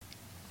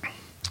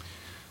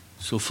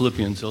So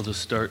Philippians, I'll just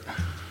start.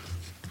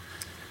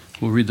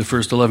 We'll read the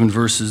first 11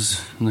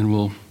 verses, and then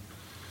we'll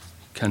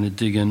kind of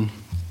dig in.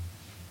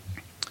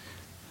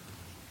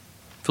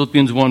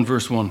 Philippians 1,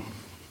 verse 1.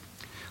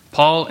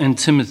 Paul and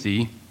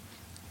Timothy,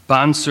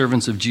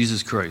 bondservants of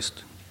Jesus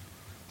Christ,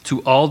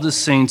 to all the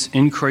saints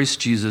in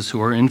Christ Jesus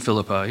who are in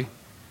Philippi,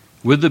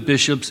 with the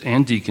bishops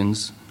and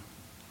deacons,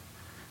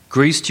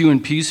 grace to you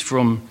and peace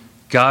from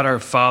God our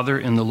Father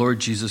and the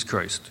Lord Jesus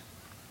Christ.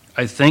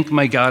 I thank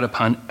my God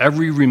upon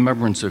every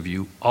remembrance of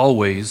you,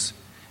 always,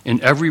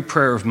 in every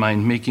prayer of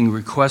mine, making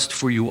request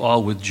for you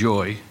all with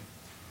joy,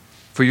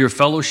 for your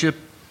fellowship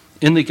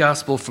in the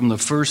gospel from the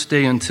first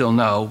day until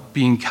now,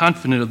 being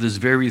confident of this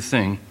very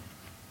thing,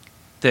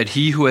 that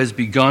he who has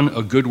begun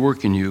a good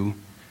work in you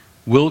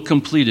will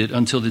complete it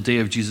until the day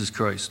of Jesus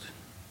Christ.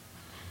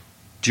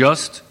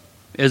 Just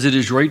as it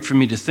is right for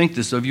me to think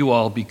this of you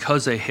all,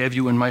 because I have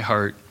you in my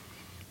heart,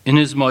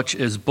 inasmuch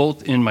as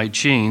both in my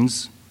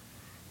chains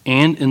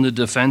and in the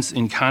defense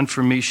and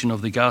confirmation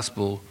of the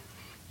gospel,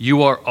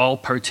 you are all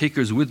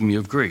partakers with me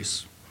of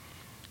grace.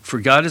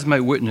 For God is my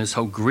witness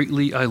how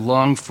greatly I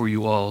long for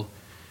you all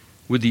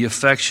with the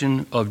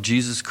affection of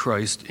Jesus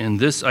Christ, and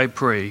this I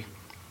pray,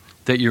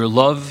 that your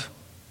love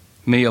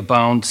may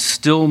abound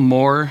still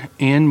more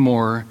and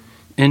more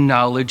in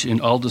knowledge and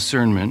all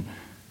discernment,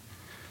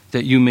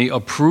 that you may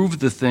approve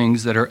the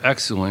things that are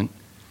excellent,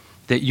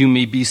 that you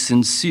may be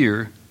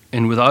sincere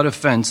and without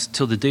offense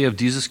till the day of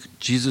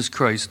Jesus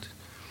Christ,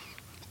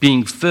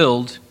 being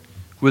filled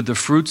with the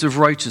fruits of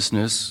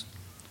righteousness,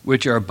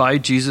 which are by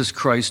Jesus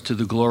Christ to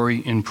the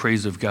glory and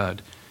praise of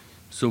God.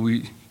 So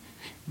we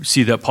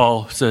see that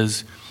Paul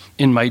says,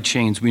 in my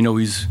chains. We know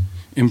he's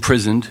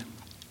imprisoned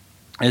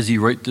as he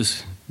wrote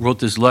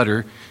this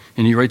letter,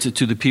 and he writes it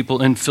to the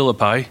people in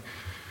Philippi.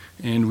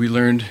 And we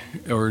learned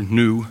or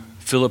knew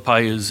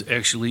Philippi is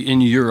actually in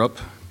Europe,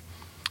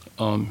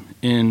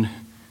 in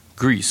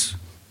Greece.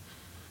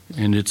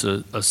 And it's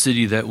a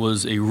city that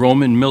was a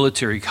Roman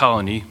military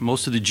colony.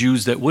 Most of the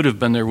Jews that would have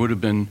been there would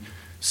have been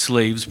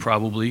slaves,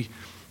 probably.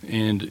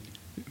 And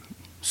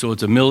so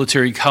it's a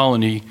military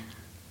colony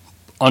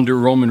under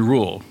Roman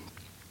rule,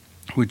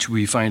 which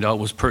we find out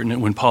was pertinent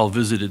when Paul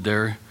visited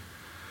there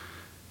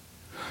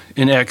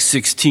in Acts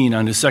 16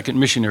 on his second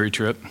missionary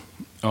trip.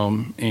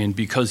 And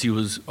because he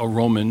was a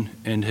Roman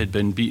and had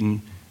been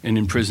beaten and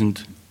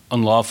imprisoned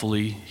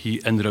unlawfully,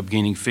 he ended up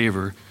gaining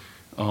favor.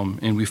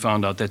 And we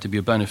found out that to be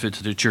a benefit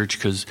to the church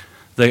because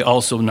they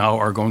also now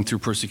are going through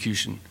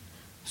persecution.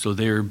 So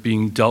they're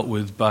being dealt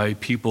with by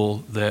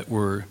people that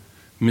were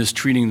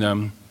mistreating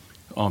them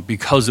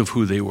because of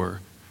who they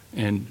were.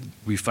 And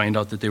we find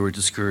out that they were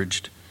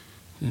discouraged.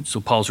 And so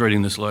Paul's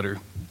writing this letter.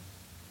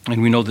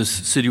 And we know this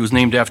city was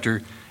named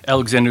after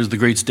Alexander the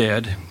Great's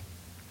dad.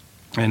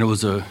 And it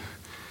was a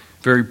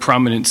very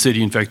prominent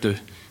city. In fact, we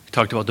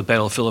talked about the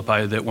Battle of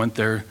Philippi that went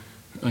there.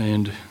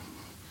 And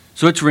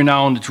so it's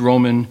renowned, it's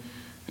Roman,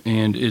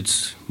 and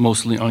it's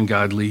mostly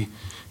ungodly.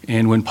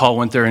 And when Paul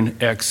went there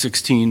in Acts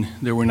 16,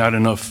 there were not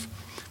enough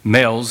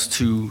males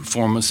to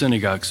form a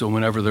synagogue. So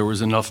whenever there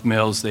was enough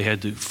males, they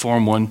had to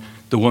form one.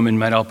 The women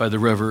met out by the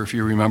river. If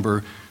you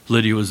remember,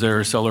 Lydia was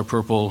there, Cellar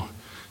Purple.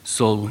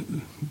 So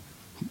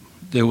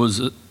there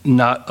was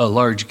not a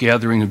large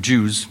gathering of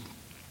Jews.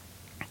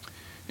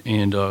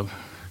 And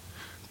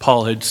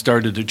Paul had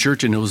started a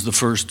church, and it was the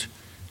first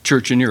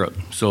church in Europe.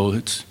 So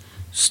it's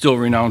still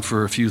renowned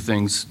for a few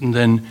things. And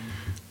then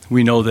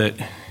we know that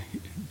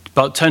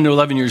about 10 to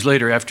 11 years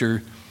later,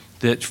 after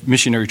that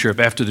missionary trip,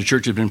 after the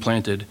church had been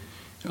planted,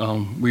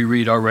 we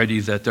read already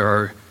that there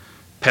are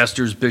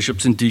pastors,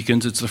 bishops, and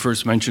deacons. It's the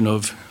first mention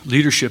of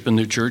leadership in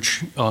the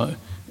church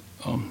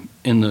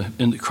in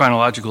the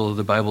chronological of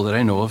the Bible that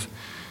I know of.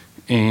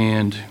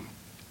 And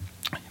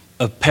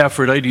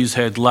Epaphroditus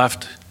had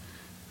left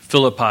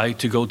Philippi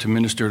to go to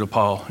minister to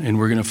Paul, and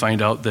we're going to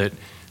find out that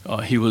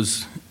he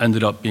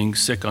ended up being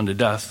sick unto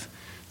death.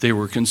 They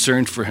were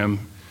concerned for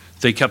him.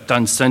 They kept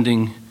on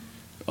sending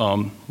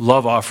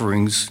love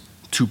offerings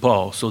to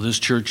Paul. So this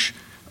church,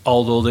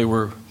 although they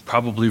were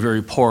probably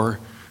very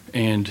poor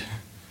and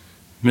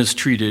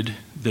mistreated,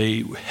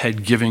 they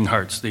had giving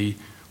hearts. They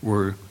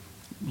were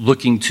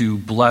looking to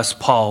bless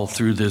Paul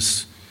through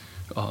this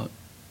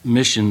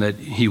mission that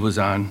he was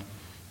on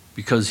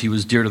because he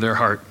was dear to their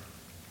heart.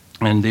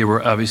 And they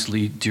were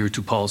obviously dear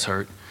to Paul's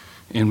heart.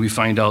 And we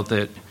find out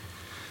that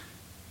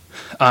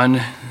on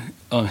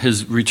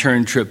his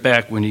return trip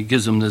back, when he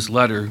gives them this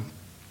letter,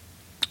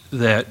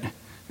 that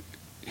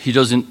he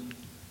doesn't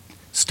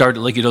start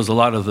it like he does a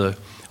lot of the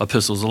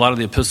epistles. A lot of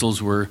the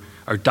epistles are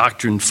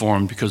doctrine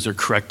formed because they're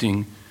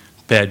correcting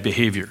bad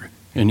behavior.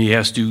 And he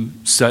has to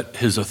set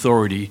his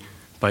authority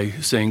by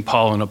saying,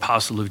 Paul, an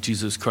apostle of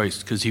Jesus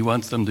Christ, because he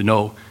wants them to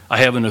know, I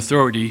have an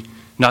authority,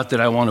 not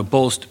that I want to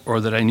boast or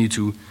that I need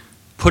to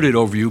put it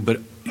over you,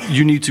 but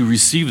you need to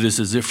receive this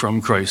as if from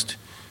Christ.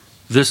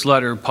 This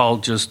letter, Paul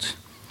just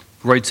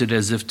writes it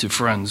as if to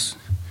friends.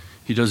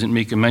 He doesn't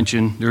make a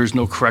mention. There is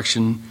no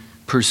correction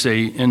per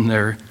se in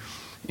there.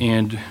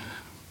 And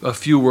a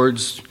few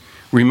words,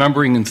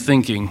 remembering and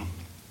thinking.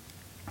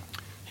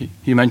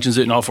 He mentions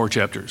it in all 4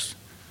 chapters.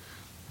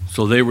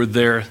 So they were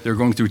there, they're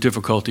going through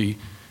difficulty,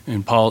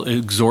 and Paul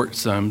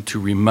exhorts them to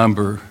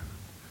remember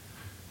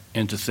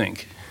and to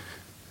think.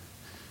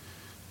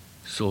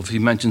 So if he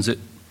mentions it,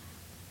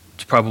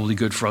 it's probably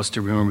good for us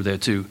to remember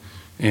that too.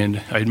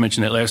 And I had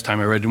mentioned that last time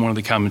I read in one of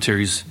the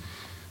commentaries.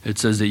 It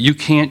says that you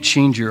can't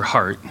change your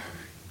heart,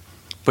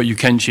 but you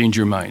can change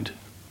your mind.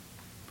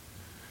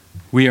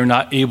 We are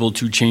not able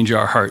to change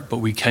our heart, but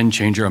we can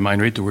change our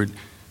mind, right? The word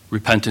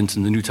repentance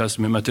in the New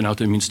Testament,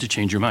 metanauta, means to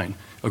change your mind,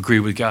 agree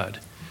with God.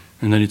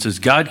 And then it says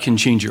God can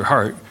change your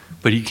heart,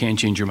 but he can't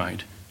change your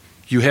mind.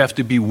 You have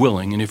to be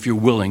willing, and if you're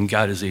willing,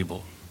 God is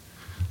able.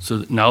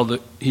 So now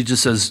that he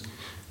just says,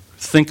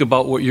 think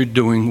about what you're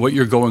doing, what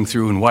you're going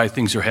through, and why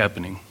things are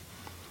happening.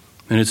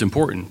 And it's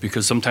important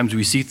because sometimes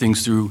we see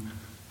things through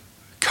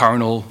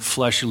carnal,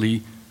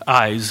 fleshly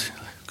eyes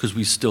because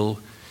we still,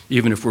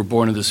 even if we're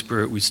born of the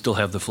Spirit, we still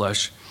have the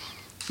flesh.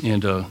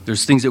 And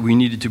there's things that we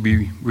needed to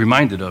be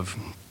reminded of.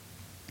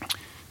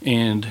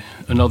 And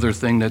another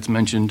thing that's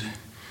mentioned,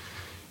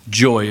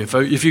 joy.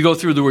 If you go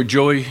through the word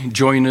joy,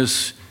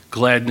 joyness,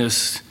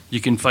 gladness, you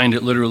can find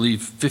it literally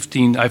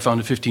 15, I found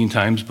it 15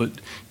 times, but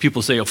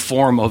people say a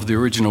form of the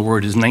original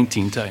word is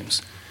 19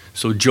 times.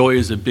 So joy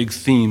is a big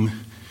theme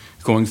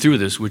going through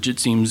this, which it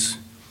seems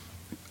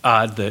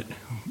odd that,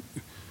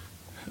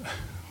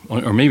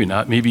 or maybe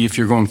not, maybe if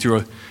you're going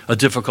through a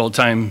difficult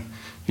time,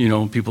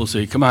 people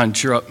say, come on,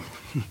 cheer up.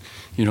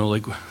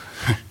 Like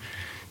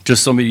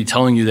just somebody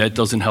telling you that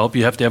doesn't help.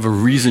 You have to have a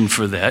reason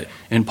for that.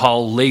 And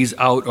Paul lays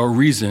out a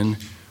reason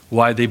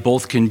why they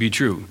both can be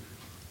true.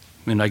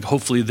 And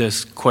hopefully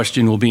this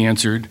question will be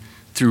answered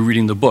through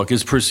reading the book.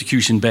 Is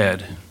persecution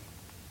bad?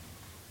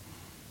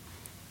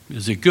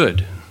 Is it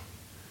good?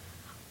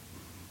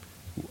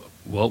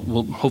 Well,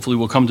 hopefully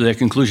we'll come to that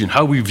conclusion.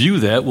 How we view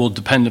that will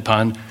depend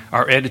upon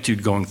our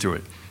attitude going through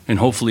it. And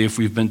hopefully if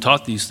we've been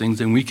taught these things,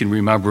 then we can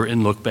remember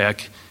and look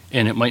back,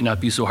 and it might not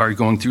be so hard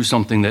going through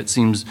something that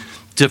seems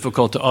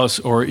difficult to us,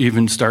 or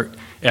even start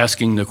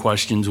asking the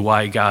questions,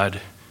 why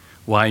God?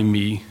 Why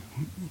me?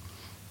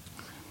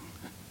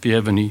 If you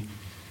have any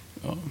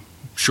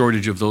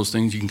shortage of those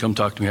things, you can come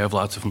talk to me. I have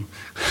lots of them.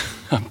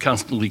 I'm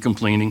constantly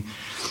complaining.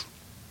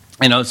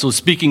 And so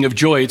speaking of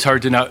joy, it's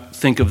hard to not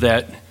think of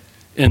that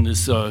in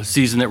this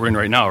season that we're in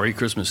right now, right?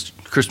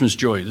 Christmas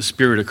joy, the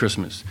spirit of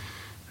Christmas.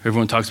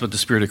 Everyone talks about the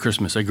spirit of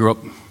Christmas. I grew up,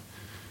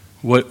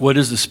 what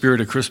is the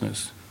spirit of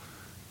Christmas?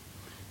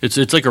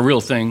 It's like a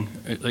real thing.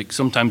 Like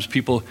sometimes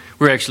people,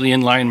 we're actually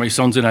in line, my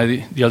sons and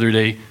I, the other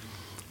day,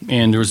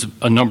 and there was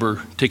a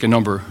number, take a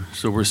number.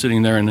 So we're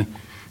sitting there and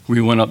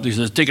we went up, he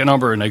says, take a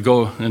number, and I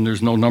go, and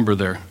there's no number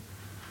there.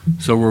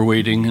 So we're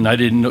waiting, and I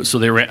didn't know, so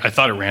I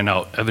thought it ran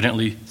out.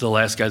 Evidently, the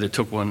last guy that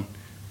took one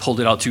pulled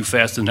it out too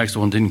fast, the next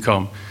one didn't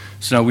come.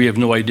 So now we have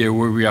no idea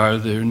where we are.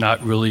 They're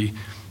not really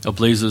a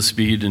blaze of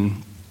speed,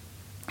 and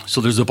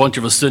so there's a bunch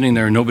of us sitting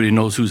there, and nobody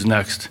knows who's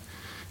next.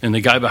 And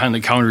the guy behind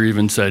the counter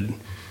even said,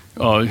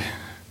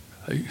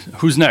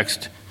 who's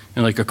next?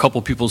 And like a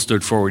couple people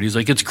stood forward. He's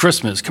like, it's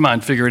Christmas. Come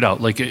on, figure it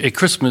out. Like at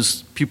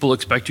Christmas, people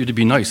expect you to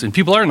be nice, and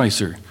people are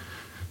nicer.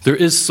 There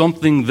is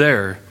something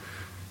there,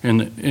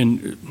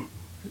 and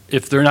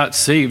if they're not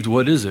saved,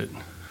 what is it?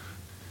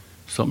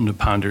 Something to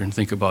ponder and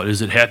think about.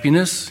 Is it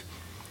happiness?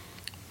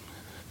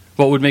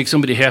 What would make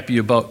somebody happy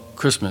about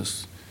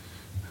Christmas?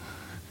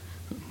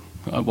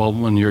 Well,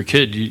 when you're a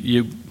kid,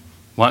 you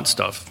want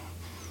stuff,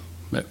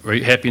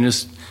 right?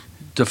 Happiness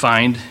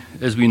defined,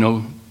 as we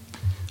know,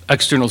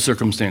 external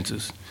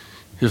circumstances.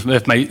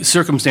 If my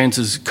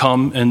circumstances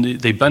come and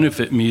they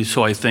benefit me,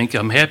 so I think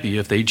I'm happy.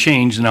 If they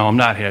change, now I'm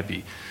not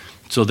happy.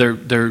 So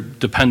they're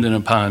dependent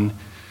upon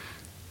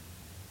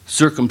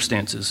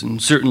circumstances,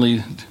 and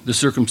certainly the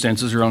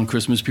circumstances around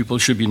Christmas, people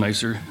should be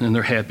nicer and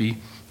they're happy.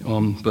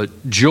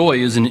 But joy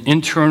is an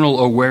internal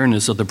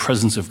awareness of the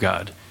presence of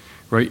God,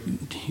 right?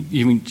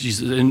 Even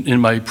Jesus, in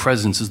my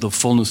presence is the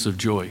fullness of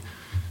joy.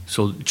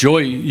 So joy,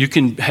 you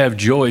can have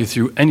joy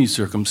through any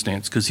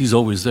circumstance because he's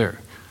always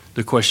there.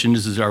 The question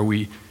is are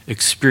we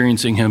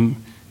experiencing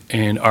him,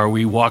 and are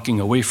we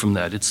walking away from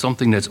that? It's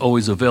something that's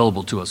always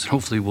available to us.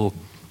 Hopefully we'll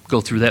go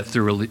through that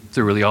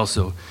thoroughly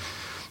also.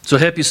 So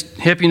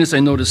happiness, I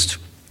noticed,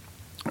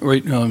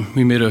 right,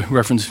 we made a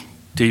reference,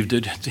 Dave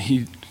did.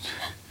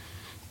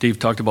 Dave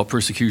talked about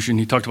persecution.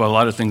 He talked about a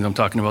lot of things I'm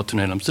talking about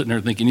tonight. I'm sitting there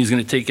thinking he's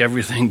going to take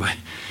everything, but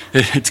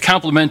it's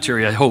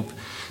complementary, I hope.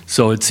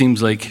 So it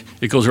seems like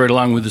it goes right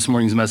along with this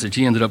morning's message.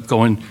 He ended up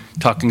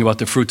talking about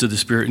the fruits of the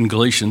Spirit in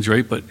Galatians,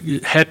 right? But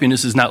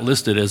happiness is not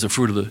listed as a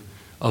fruit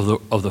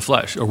of the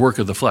flesh, or work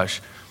of the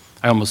flesh.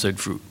 I almost said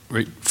fruit,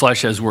 right?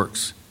 Flesh has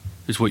works.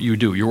 It's what you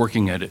do. You're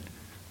working at it.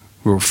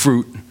 Where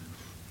fruit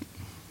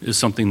is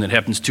something that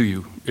happens to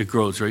you. It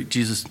grows, right?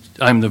 Jesus,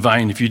 I'm the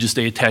vine. If you just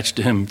stay attached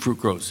to him, fruit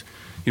grows.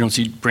 You don't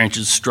see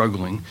branches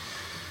struggling.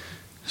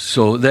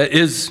 So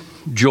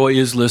joy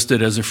is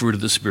listed as a fruit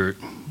of the Spirit.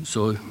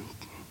 So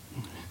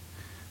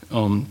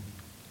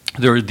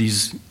there are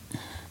these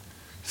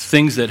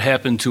things that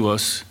happen to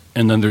us,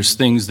 and then there's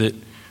things that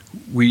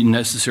we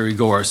necessarily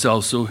go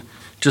ourselves. So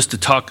just to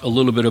talk a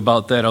little bit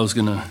about that, I was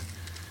going to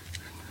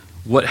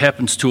what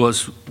happens to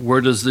us,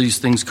 where does these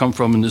things come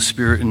from in the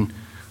Spirit? And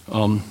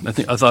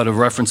I thought a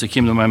reference that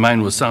came to my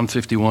mind was Psalm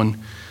 51.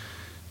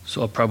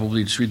 So I'll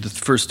probably just read the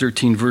first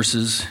 13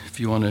 verses if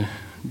you want to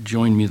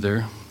join me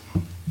there.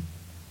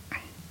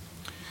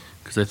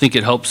 Because I think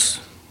it helps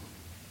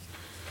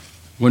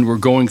when we're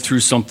going through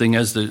something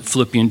as the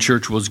Philippian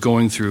church was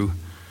going through,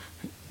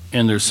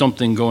 and there's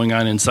something going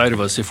on inside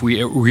of us. If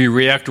we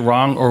react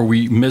wrong or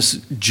we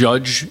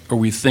misjudge or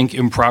we think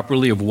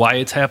improperly of why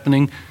it's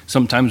happening,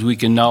 sometimes we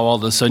can now all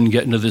of a sudden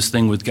get into this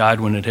thing with God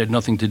when it had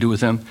nothing to do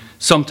with him.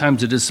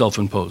 Sometimes it is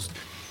self-imposed,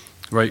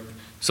 right?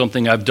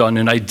 Something I've done,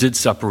 and I did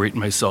separate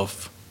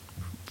myself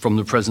from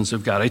the presence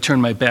of God. I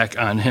turned my back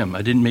on him.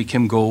 I didn't make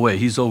him go away.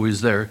 He's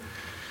always there.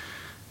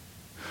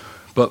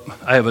 But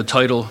I have a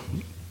title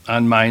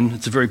on mine.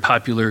 It's a very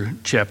popular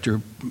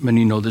chapter.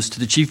 Many know this. To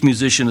the chief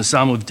musician, a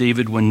psalm of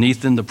David, when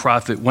Nathan the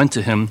prophet went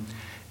to him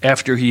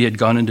after he had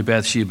gone into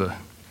Bathsheba.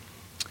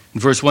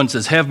 And verse 1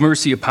 says, "Have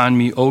mercy upon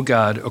me, O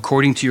God,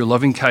 according to your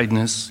loving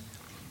kindness,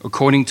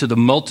 according to the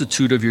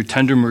multitude of your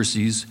tender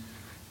mercies,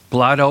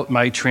 blot out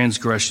my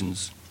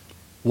transgressions.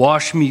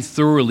 Wash me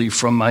thoroughly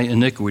from my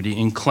iniquity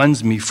and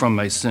cleanse me from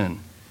my sin.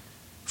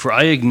 For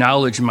I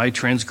acknowledge my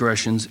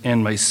transgressions,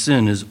 and my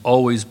sin is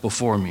always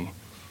before me.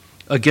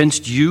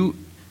 Against you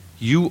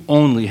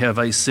only have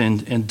I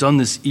sinned and done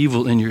this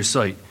evil in your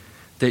sight,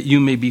 that you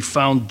may be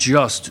found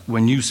just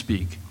when you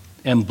speak,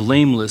 and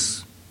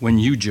blameless when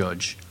you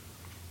judge.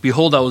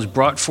 Behold, I was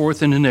brought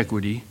forth in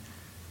iniquity,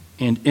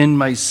 and in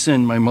my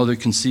sin my mother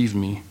conceived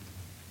me."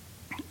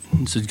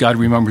 And so God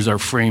remembers our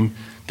frame,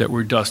 that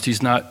we're dust.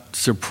 He's not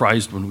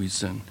surprised when we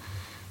sin.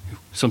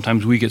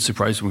 Sometimes we get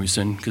surprised when we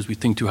sin because we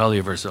think too highly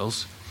of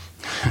ourselves.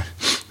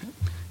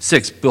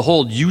 6,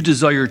 "Behold, you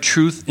desire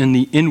truth in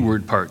the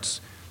inward parts,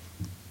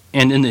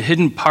 and in the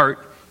hidden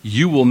part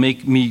you will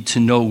make me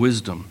to know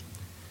wisdom."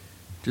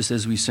 Just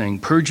as we sang,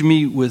 "Purge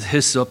me with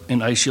hyssop,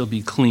 and I shall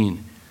be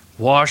clean.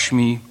 Wash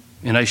me,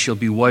 and I shall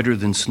be whiter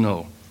than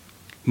snow.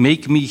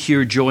 Make me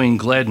hear joy and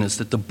gladness,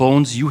 that the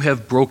bones you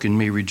have broken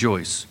may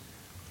rejoice.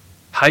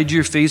 Hide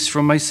your face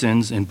from my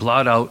sins and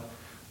blot out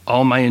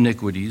all my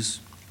iniquities.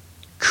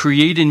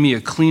 Create in me a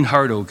clean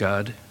heart, O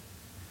God,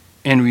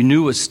 and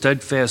renew a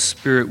steadfast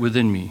spirit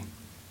within me.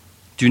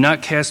 Do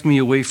not cast me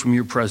away from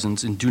your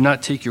presence, and do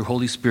not take your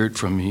Holy Spirit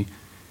from me.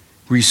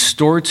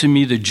 Restore to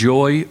me the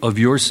joy of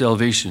your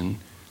salvation,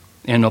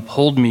 and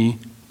uphold me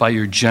by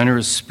your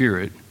generous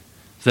spirit.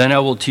 Then I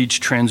will teach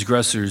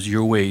transgressors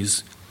your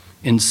ways,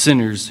 and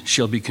sinners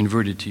shall be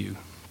converted to you."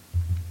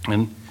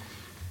 And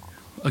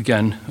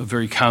again, a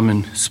very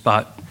common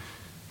spot.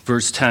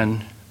 Verse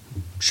 10,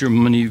 I'm sure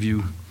many of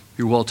you,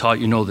 you're well taught,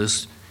 you know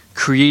this.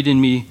 "Create in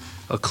me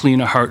a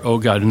clean heart, O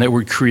God." And that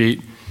word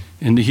create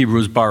in the Hebrew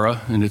is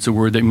bara, and it's a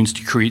word that means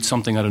to create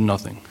something out of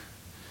nothing.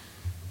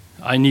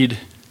 I need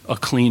a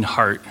clean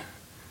heart,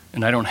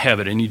 and I don't have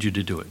it. I need you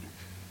to do it.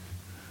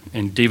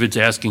 And David's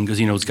asking because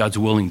he knows God's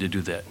willing to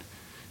do that.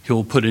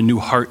 He'll put a new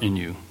heart in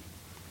you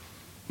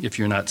if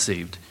you're not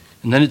saved.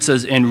 And then it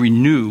says, "And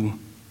renew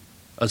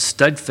a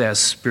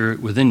steadfast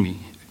spirit within me."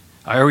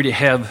 I already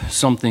have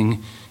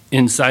something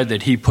inside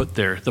that he put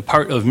there. The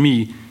part of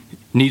me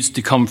needs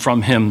to come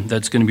from him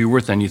that's going to be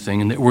worth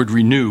anything. And that word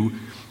renew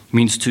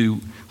means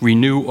to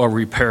renew or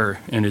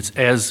repair. And it's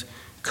as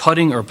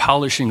cutting or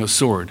polishing a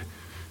sword,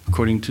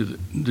 according to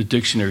the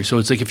dictionary. So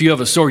it's like if you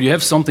have a sword, you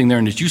have something there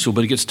and it's useful,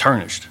 but it gets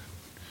tarnished.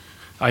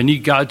 I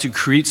need God to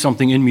create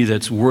something in me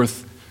that's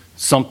worth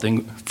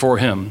something for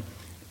him.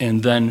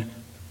 And then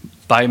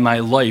by my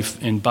life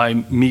and by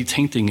me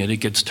tainting it, it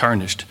gets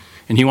tarnished.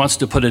 And he wants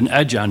to put an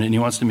edge on it, and he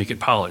wants to make it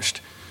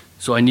polished.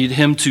 So I need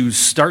him to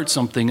start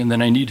something, and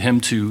then I need him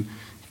to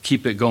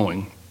keep it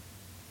going.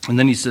 And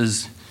then he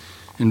says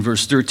in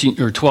verse 13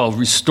 or 12,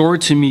 "Restore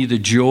to me the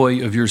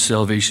joy of your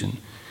salvation."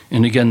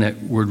 And again,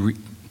 that word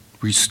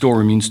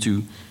restore means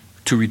to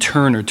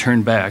return or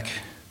turn back.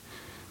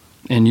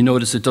 And you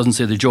notice it doesn't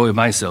say the joy of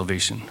my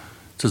salvation.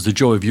 It says the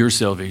joy of your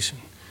salvation.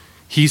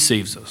 He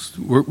saves us.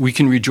 We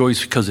can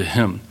rejoice because of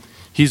him.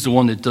 He's the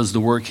one that does the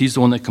work. He's the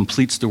one that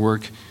completes the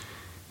work.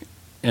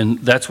 And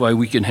that's why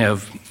we can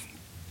have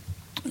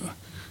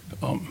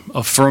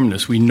a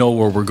firmness. We know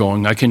where we're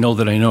going. I can know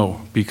that I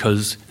know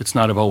because it's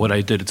not about what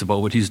I did. It's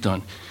about what he's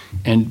done.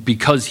 And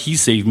because he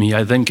saved me,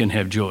 I then can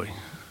have joy.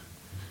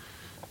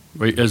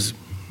 Right? As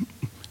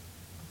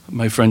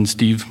my friend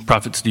Steve,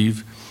 Prophet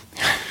Steve,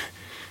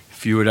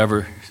 if you would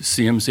ever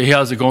see him, say, "Hey,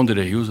 how's it going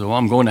today?" He was, "Well,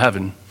 I'm going to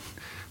heaven."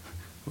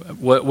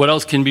 What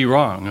else can be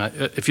wrong?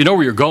 If you know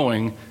where you're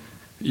going,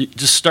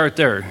 just start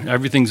there.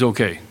 Everything's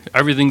okay.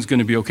 Everything's going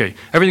to be okay.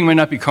 Everything might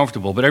not be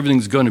comfortable, but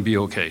everything's going to be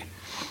okay.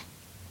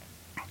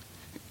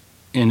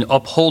 And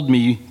uphold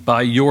me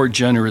by your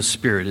generous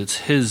spirit. It's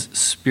his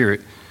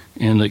spirit.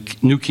 And the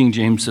New King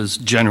James says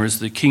generous.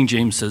 The King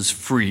James says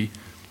free.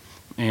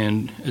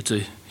 And it's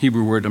a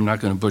Hebrew word I'm not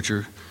going to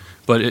butcher.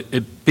 But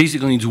it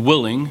basically means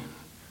willing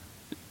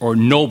or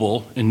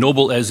noble, and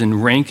noble as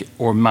in rank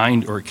or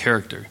mind or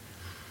character.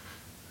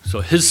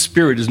 So his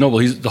spirit is noble.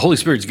 The Holy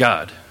Spirit's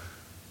God.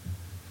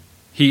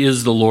 He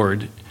is the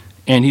Lord,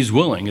 And he's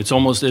willing. It's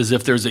almost as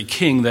if there's a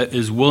king that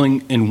is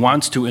willing and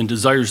wants to and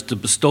desires to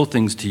bestow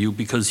things to you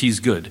because he's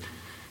good.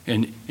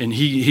 And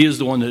he is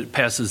the one that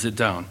passes it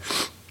down.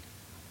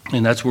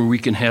 And that's where we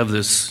can have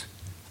this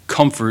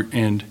comfort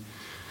and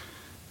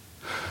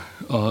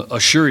a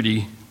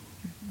surety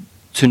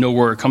to know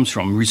where it comes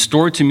from.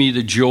 Restore to me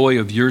the joy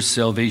of your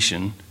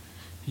salvation.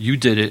 You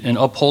did it, and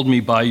uphold me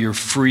by your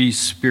free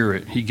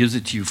spirit. He gives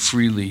it to you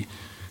freely.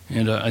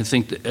 And I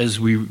think that as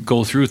we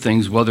go through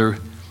things, whether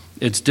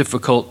it's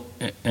difficult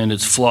and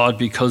it's flawed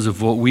because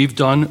of what we've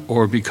done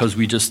or because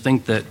we just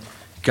think that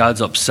God's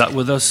upset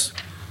with us,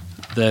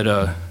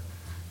 that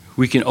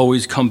we can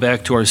always come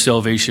back to our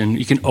salvation.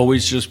 You can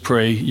always just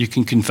pray. You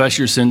can confess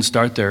your sins,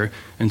 start there,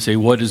 and say,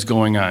 what is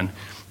going on?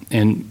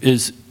 And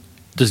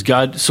does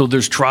God, so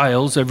there's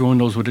trials. Everyone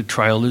knows what a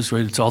trial is,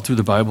 right? It's all through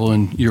the Bible,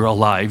 and you're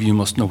alive. You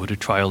must know what a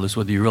trial is,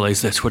 whether you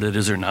realize that's what it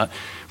is or not.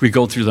 We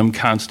go through them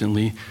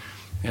constantly.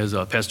 As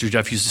Pastor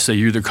Jeff used to say,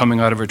 you're either coming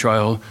out of a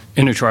trial,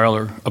 in a trial,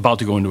 or about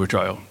to go into a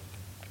trial.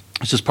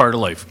 It's just part of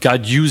life.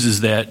 God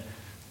uses that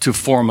to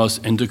form us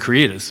and to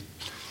create us.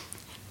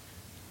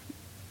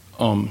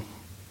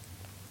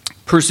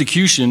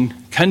 Persecution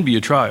can be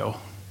a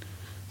trial,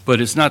 but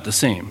it's not the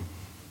same.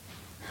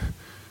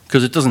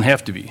 Because it doesn't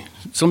have to be.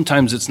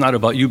 Sometimes it's not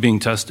about you being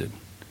tested.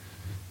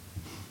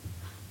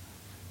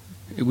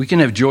 We can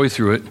have joy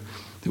through it,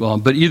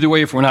 but either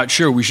way, if we're not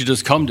sure, we should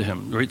just come to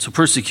him, right? So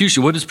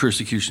persecution, what is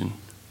persecution?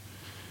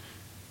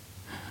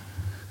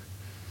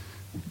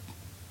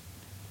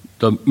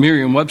 The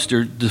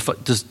Merriam-Webster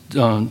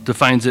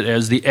defines it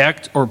as the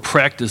act or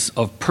practice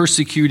of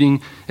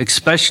persecuting,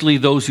 especially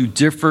those who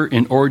differ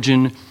in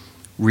origin,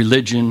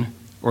 religion,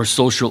 or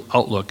social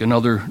outlook.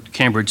 Another,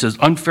 Cambridge says,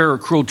 unfair or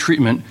cruel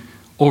treatment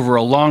over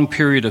a long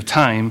period of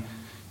time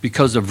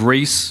because of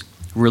race,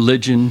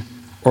 religion,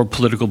 or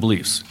political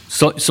beliefs.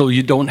 So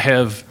you don't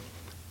have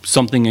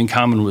something in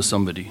common with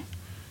somebody.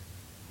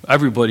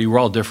 Everybody, we're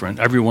all different.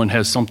 Everyone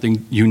has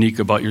something unique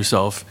about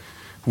yourself.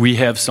 We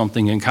have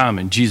something in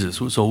common, Jesus.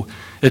 So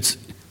it's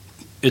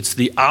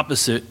the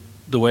opposite,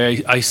 the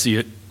way I see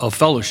it, of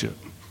fellowship.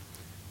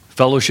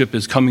 Fellowship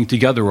is coming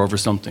together over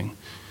something,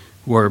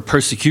 where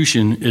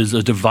persecution is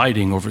a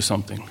dividing over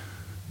something.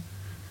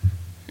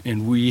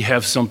 And we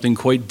have something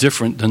quite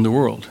different than the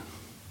world.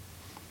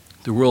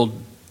 The world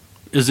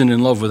isn't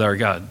in love with our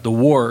God. The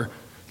war,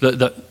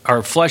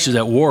 our flesh is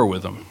at war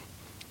with him.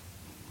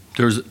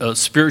 There's a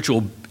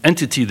spiritual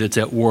entity that's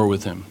at war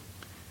with him.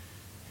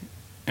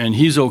 And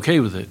he's okay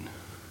with it.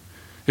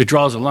 It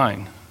draws a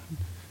line.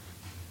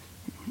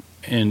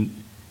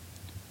 And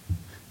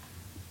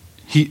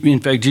in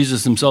fact,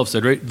 Jesus himself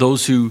said, right,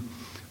 those who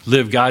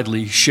live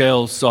godly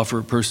shall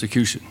suffer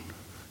persecution.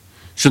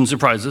 Shouldn't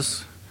surprise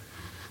us.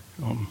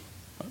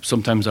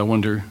 Sometimes I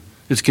wonder,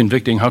 it's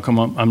convicting, how come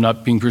I'm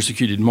not being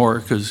persecuted more?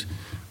 Because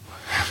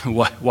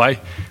why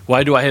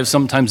do I have,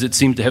 sometimes it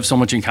seems to have so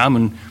much in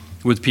common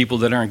with people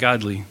that aren't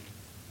godly?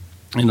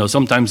 You know,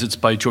 sometimes it's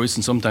by choice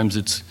and sometimes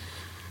it's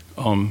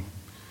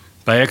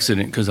by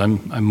accident, because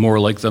I'm more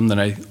like them than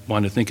I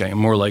want to think I am,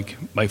 more like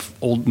my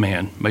old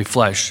man, my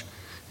flesh.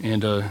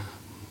 And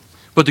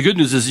but the good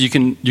news is you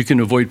can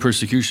avoid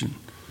persecution.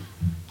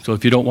 So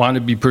if you don't want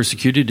to be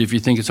persecuted, if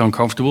you think it's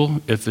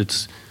uncomfortable, if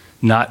it's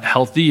not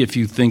healthy, if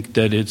you think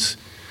that it's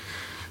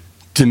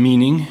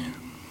demeaning,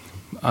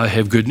 I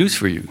have good news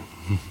for you.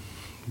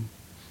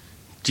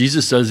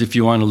 Jesus says if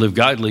you want to live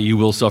godly, you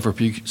will suffer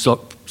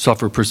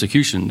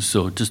persecution,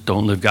 so just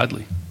don't live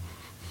godly.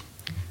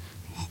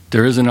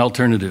 There is an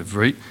alternative,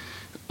 right?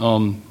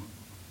 It's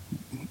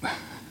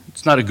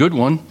not a good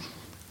one,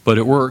 but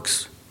it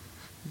works.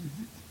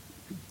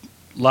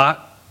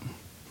 Lot,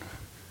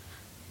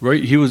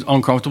 right? He was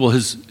uncomfortable.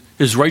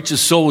 His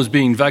righteous soul was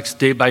being vexed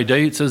day by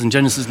day. It says in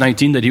Genesis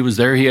 19 that he was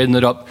there.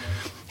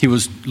 He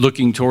was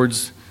looking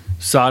towards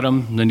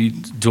Sodom, then he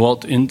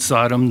dwelt in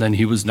Sodom, then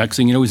he was, next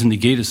thing you know, he's in the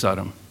gate of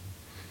Sodom.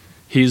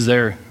 He's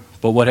there,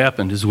 but what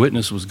happened? His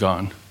witness was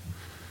gone.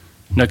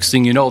 Next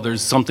thing you know,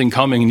 there's something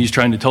coming and he's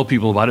trying to tell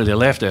people about it. They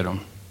laughed at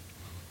him.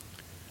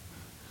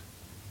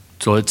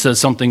 So it says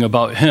something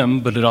about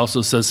him, but it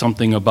also says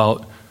something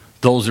about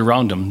those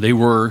around him. They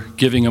were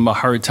giving him a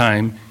hard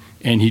time,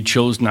 and he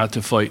chose not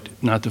to fight,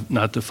 not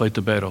to fight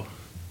the battle.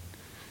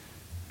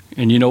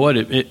 And you know what?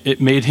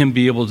 It made him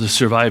be able to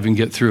survive and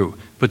get through,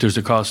 but there's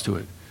a cost to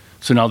it.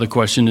 So now the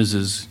question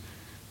is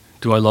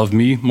do I love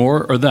me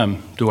more or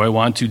them? Do I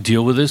want to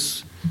deal with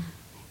this?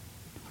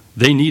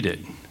 They need it.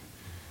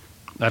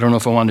 I don't know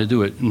if I want to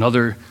do it.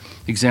 Another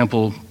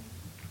example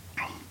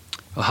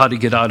of how to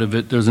get out of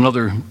it, there's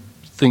another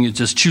thing, it's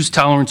just choose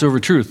tolerance over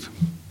truth.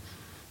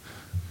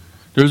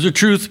 There's a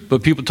truth,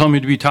 but people tell me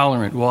to be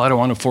tolerant. Well, I don't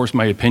want to force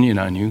my opinion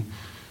on you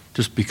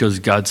just because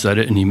God said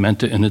it and he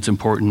meant it and it's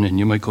important and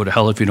you might go to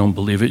hell if you don't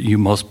believe it. You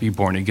must be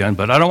born again,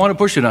 but I don't want to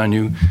push it on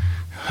you.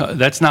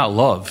 That's not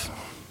love.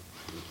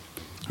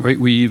 Right?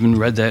 We even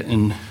read that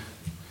in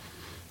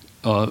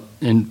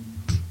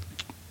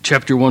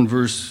chapter 1,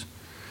 verse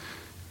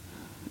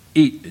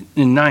 8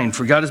 and 9,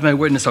 for God is my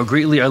witness, how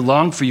greatly I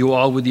long for you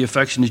all with the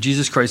affection of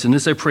Jesus Christ. And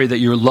this I pray, that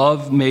your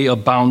love may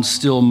abound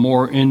still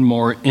more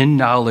in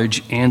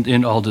knowledge and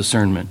in all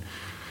discernment.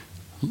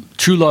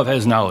 True love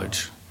has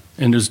knowledge,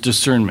 and there's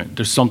discernment.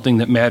 There's something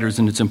that matters,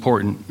 and it's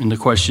important. And the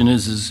question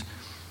is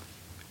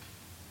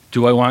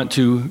do I want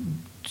to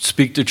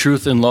speak the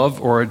truth in love,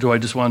 or do I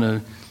just want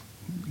to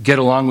get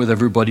along with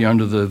everybody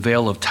under the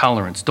veil of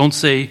tolerance? Don't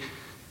say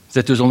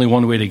that there's only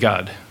one way to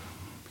God.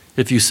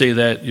 If you say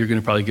that, you're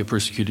going to probably get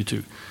persecuted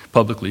too,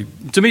 publicly.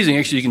 It's amazing,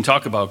 actually, you can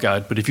talk about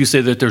God, but if you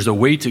say that there's a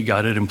way to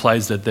God, it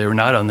implies that they're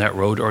not on that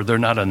road, or they're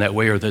not on that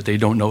way, or that they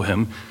don't know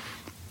him.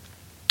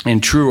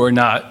 And true or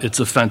not, it's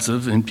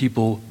offensive, and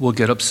people will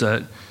get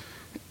upset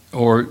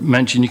or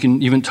mention. You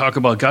can even talk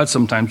about God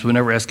sometimes, but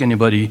never ask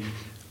anybody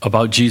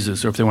about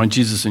Jesus, or if they want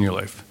Jesus in your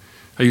life.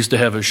 I used to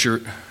have a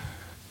shirt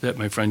that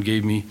my friend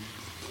gave me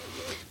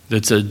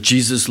that said,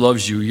 Jesus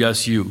loves you,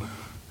 yes, you.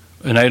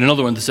 And I had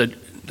another one that said,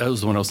 that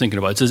was the one I was thinking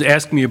about. It says,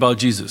 ask me about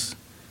Jesus.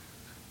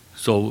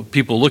 So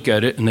people look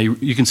at it, and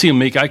you can see them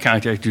make eye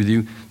contact with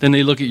you. Then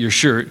they look at your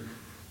shirt,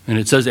 and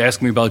it says,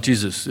 ask me about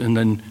Jesus. And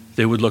then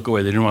they would look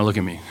away. They didn't want to look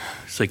at me.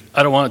 It's like,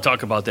 I don't want to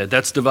talk about that.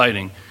 That's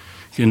dividing.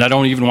 And I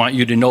don't even want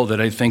you to know that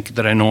I think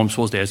that I know I'm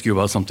supposed to ask you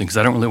about something, because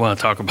I don't really want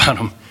to talk about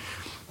them.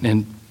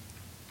 And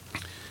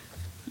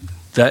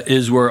that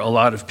is where a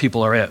lot of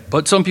people are at.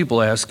 But some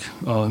people ask,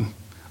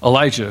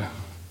 Elijah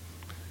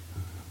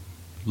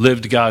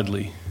lived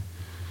godly,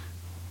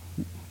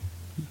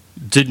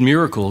 did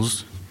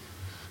miracles,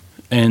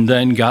 and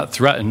then got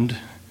threatened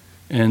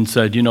and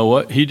said, you know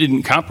what, he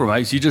didn't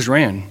compromise, he just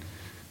ran.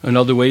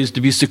 Another way is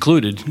to be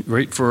secluded,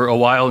 right? For a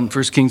while in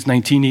 1 Kings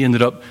 19, he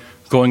ended up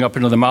going up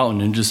into the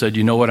mountain and just said,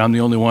 you know what, I'm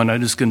the only one,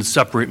 I'm just going to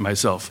separate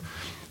myself.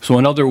 So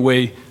another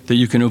way that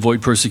you can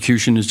avoid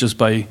persecution is just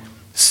by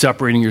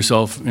separating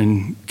yourself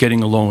and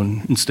getting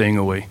alone and staying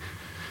away.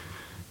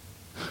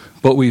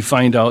 But we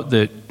find out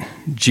that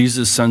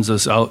Jesus sends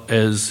us out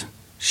as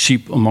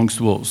sheep amongst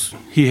wolves.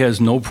 He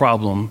has no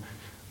problem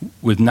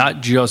with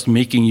not just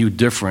making you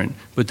different,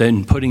 but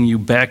then putting you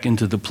back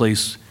into the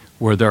place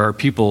where there are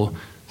people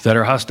that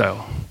are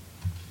hostile.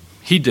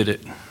 He did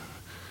it.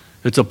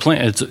 It's a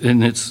plan,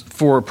 and it's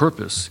for a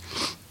purpose.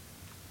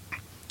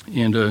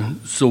 And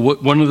so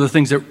one of the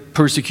things that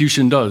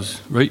persecution does,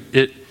 right,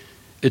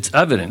 it's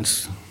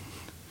evidence.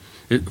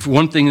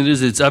 One thing it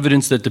is, it's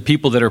evidence that the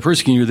people that are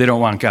persecuting you, they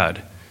don't want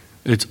God.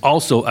 It's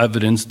also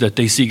evidence that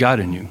they see God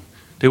in you.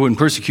 They wouldn't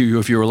persecute you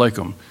if you were like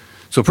them.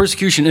 So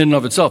persecution in and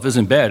of itself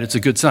isn't bad. It's a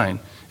good sign.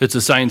 It's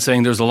a sign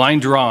saying there's a line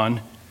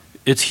drawn,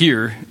 it's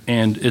here,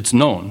 and it's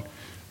known.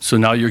 So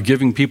now you're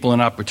giving people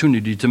an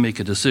opportunity to make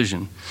a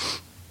decision.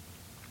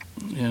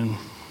 And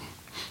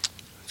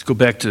let's go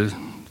back to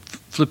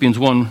Philippians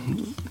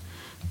 1,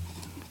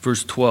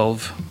 verse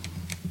 12.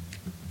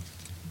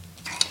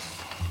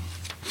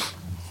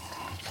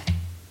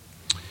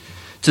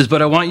 It says,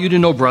 but I want you to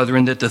know,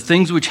 brethren, that the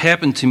things which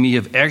happened to me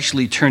have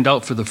actually turned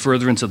out for the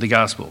furtherance of the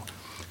gospel,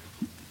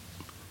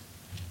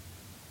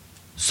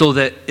 so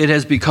that it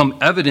has become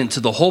evident to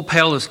the whole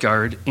palace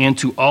guard and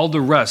to all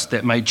the rest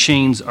that my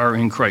chains are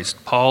in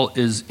Christ. Paul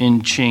is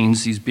in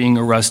chains. He's being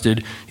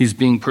arrested. He's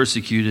being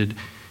persecuted.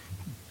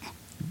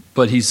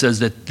 But he says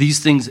that these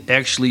things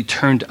actually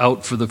turned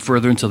out for the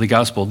furtherance of the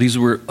gospel. These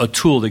were a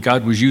tool that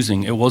God was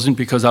using. It wasn't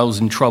because I was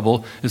in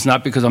trouble. It's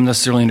not because I'm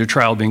necessarily in a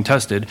trial being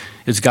tested.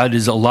 It's God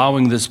is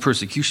allowing this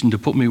persecution to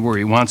put me where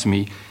he wants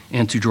me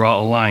and to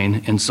draw a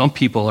line. And some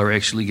people are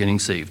actually getting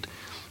saved.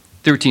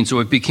 13, so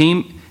it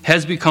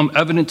has become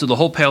evident to the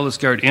whole palace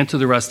guard and to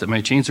the rest that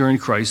my chains are in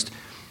Christ,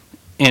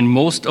 and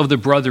most of the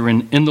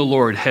brethren in the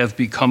Lord have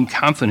become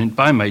confident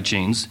by my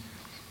chains,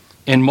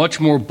 and much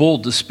more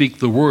bold to speak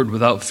the word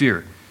without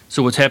fear.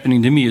 So what's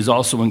happening to me is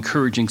also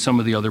encouraging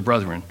some of the other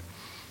brethren.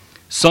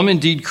 Some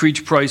indeed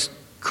preach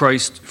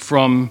Christ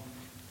from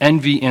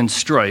envy and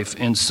strife,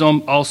 and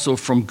some also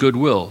from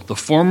goodwill. The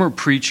former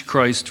preach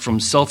Christ from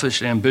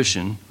selfish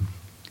ambition,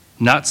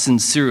 not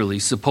sincerely,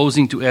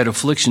 supposing to add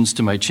afflictions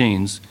to my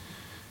chains,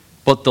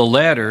 but the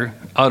latter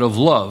out of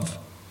love,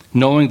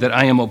 knowing that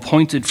I am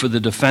appointed for the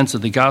defense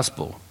of the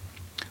gospel.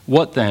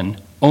 What then?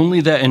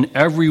 Only that in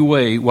every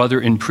way, whether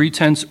in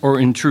pretense or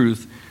in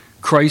truth,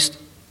 Christ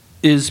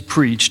is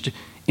preached,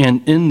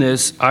 and in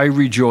this I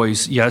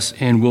rejoice, yes,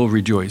 and will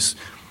rejoice.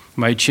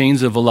 My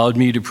chains have allowed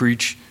me to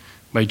preach.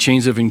 My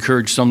chains have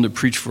encouraged some to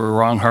preach for a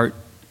wrong heart.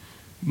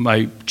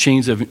 My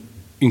chains have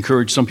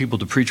encouraged some people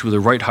to preach with a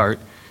right heart,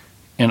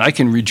 and I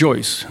can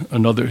rejoice.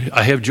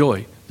 I have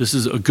joy. This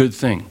is a good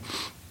thing.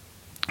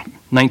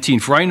 19,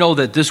 for I know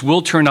that this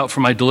will turn out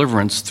for my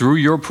deliverance through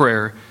your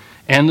prayer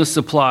and the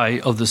supply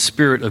of the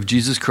Spirit of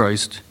Jesus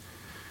Christ,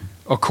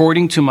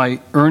 according to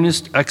my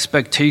earnest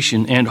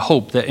expectation and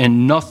hope that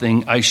in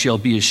nothing I shall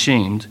be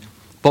ashamed,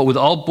 but with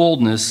all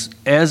boldness,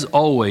 as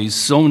always,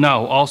 so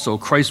now also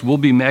Christ will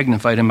be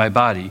magnified in my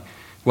body,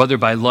 whether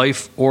by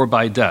life or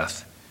by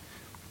death.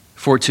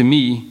 For to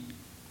me,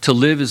 to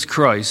live is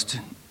Christ,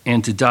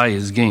 and to die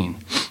is gain.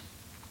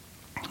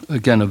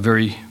 Again, a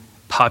very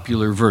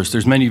popular verse.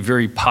 There's many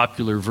very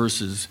popular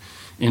verses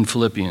in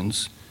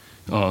Philippians.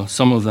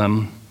 Some of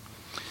them,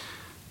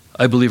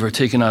 I believe, are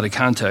taken out of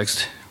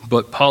context.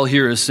 But Paul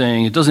here is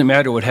saying, it doesn't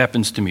matter what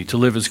happens to me, to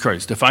live as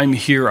Christ. If I'm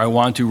here, I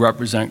want to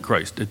represent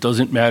Christ. It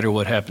doesn't matter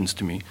what happens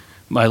to me.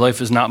 My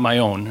life is not my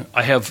own.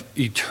 I have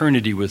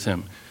eternity with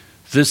him.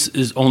 This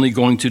is only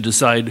going to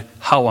decide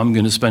how I'm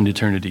going to spend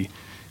eternity.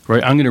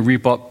 Right? I'm going to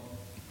reap up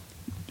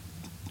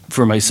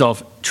for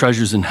myself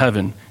treasures in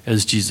heaven,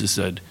 as Jesus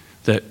said,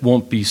 that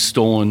won't be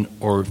stolen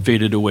or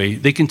faded away.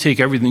 They can take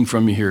everything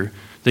from me here.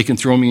 They can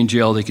throw me in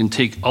jail. They can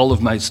take all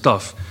of my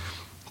stuff.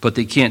 But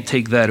they can't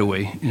take that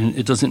away. And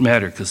it doesn't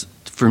matter, because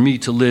for me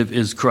to live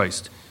is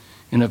Christ.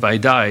 And if I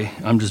die,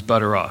 I'm just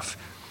better off.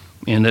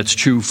 And that's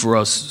true for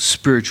us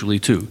spiritually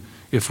too.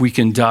 If we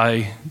can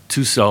die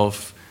to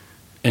self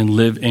and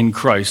live in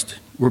Christ,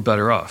 we're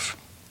better off.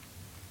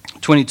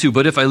 22,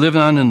 but if I live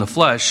on in the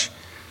flesh,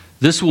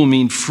 this will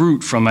mean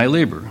fruit from my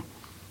labor.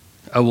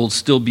 I will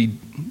still be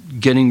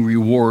getting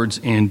rewards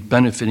and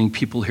benefiting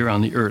people here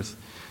on the earth.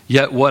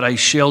 Yet what I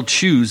shall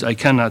choose, I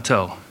cannot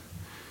tell.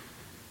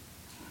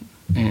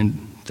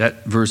 And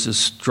that verse has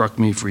struck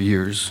me for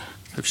years.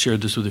 I've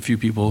shared this with a few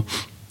people.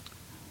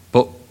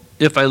 But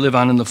if I live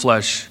on in the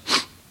flesh,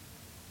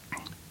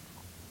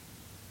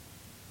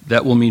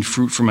 that will mean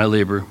fruit for my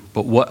labor.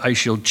 But what I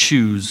shall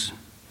choose,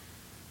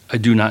 I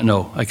do not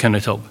know. I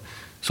cannot tell.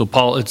 So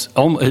Paul,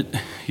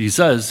 he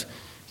says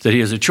that he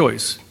has a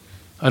choice.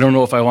 I don't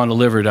know if I want to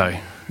live or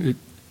die. It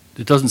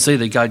doesn't say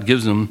that God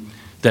gives him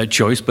that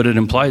choice, but it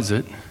implies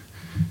it.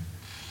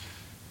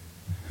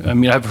 I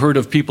mean, I've heard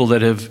of people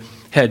that have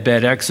had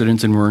bad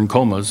accidents and were in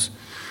comas.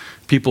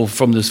 People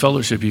from this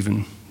fellowship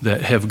even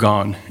that have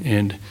gone,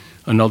 and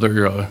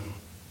another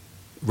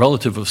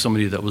relative of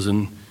somebody that was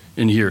in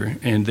here,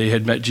 and they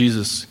had met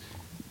Jesus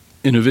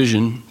in a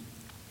vision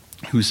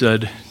who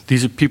said,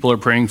 these people are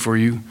praying for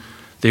you.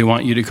 They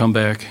want you to come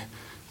back.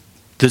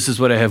 This is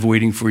what I have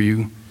waiting for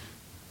you.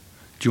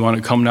 Do you want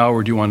to come now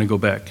or do you want to go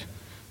back?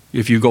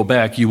 If you go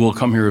back, you will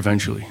come here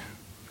eventually.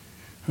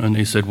 And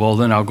they said, well,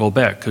 then I'll go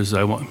back because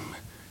I want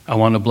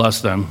to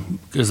bless them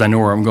because I know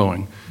where I'm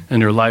going.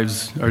 And their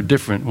lives are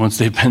different once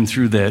they've been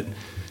through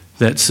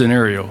that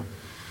scenario.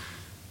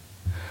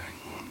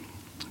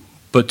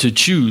 But to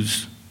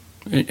choose,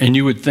 and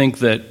you would think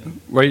that,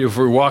 right, if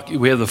we're walking,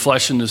 we have the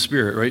flesh and the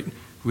spirit, right?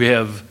 We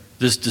have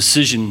this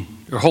decision.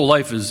 Your whole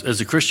life is, as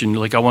a Christian,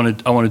 like I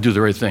want to do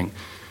the right thing.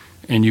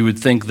 And you would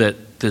think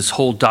that this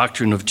whole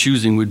doctrine of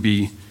choosing would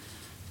be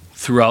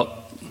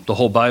throughout the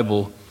whole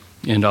Bible.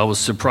 And I was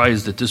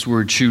surprised that this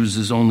word choose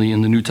is only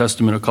in the New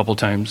Testament a couple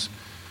times.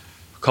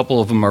 A couple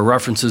of them are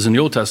references in the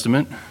Old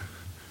Testament.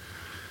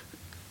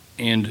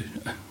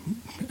 And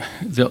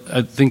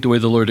I think the way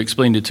the Lord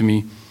explained it to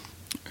me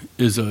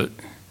is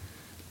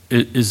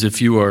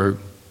if you are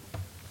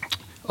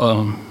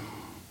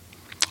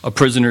a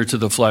prisoner to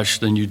the flesh,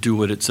 then you do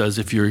what it says.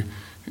 If you're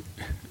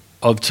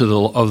of the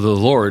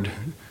Lord,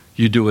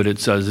 you do what it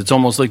says. It's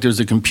almost like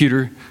there's a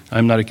computer.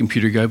 I'm not a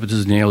computer guy, but this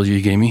is an analogy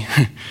he gave me.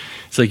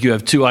 It's like you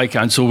have two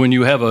icons. So when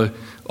you have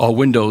a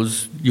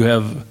Windows, you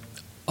have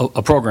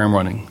a program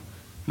running.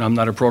 And I'm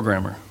not a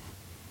programmer,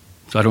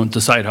 so I don't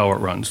decide how it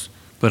runs.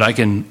 But I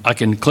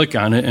can click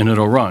on it and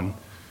it'll run.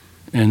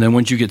 And then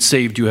once you get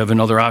saved, you have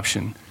another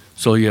option.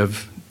 So you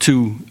have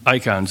two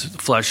icons,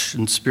 flesh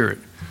and spirit.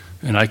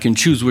 And I can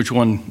choose which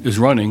one is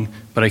running,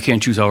 but I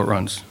can't choose how it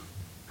runs.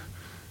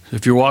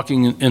 If you're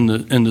walking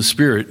in the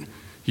spirit,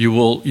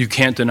 you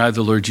can't deny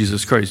the Lord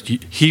Jesus Christ.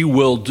 He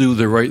will do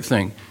the right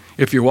thing.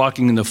 If you're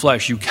walking in the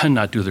flesh, you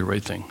cannot do the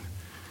right thing.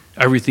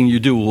 Everything you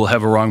do will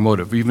have a wrong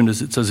motive, even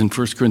as it says in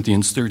 1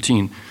 Corinthians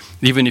 13.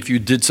 Even if you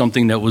did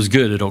something that was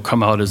good, it'll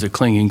come out as a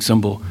clanging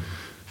cymbal.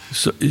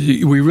 So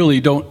we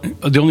really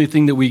don't, the only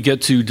thing that we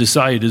get to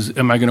decide is,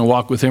 am I going to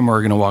walk with him or am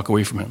I going to walk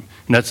away from him?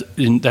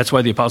 And that's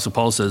why the Apostle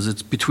Paul says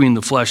it's between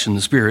the flesh and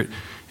the spirit.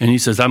 And he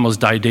says, I must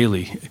die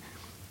daily.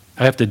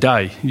 I have to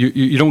die.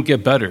 You don't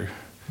get better.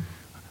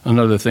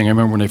 Another thing, I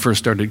remember when I first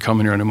started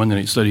coming here on a Monday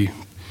night study,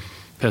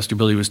 Pastor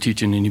Billy was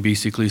teaching, and he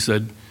basically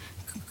said,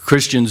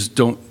 Christians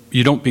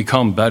you don't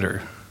become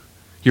better.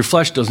 Your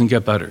flesh doesn't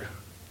get better.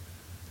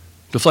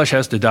 The flesh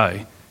has to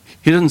die.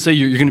 He doesn't say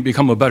you're going to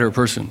become a better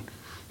person.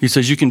 He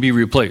says you can be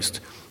replaced.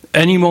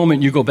 Any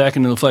moment you go back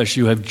into the flesh,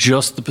 you have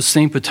just the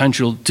same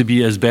potential to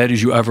be as bad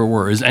as you ever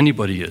were, as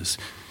anybody is.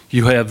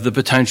 You have the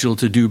potential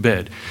to do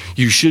bad.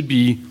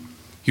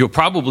 You'll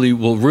probably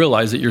will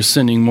realize that you're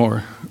sinning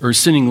more, or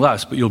sinning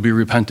less, but you'll be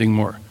repenting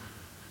more.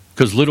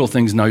 Because little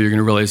things now you're going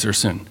to realize they're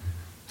sin.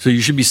 So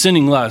you should be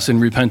sinning less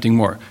and repenting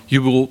more.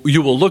 You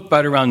will look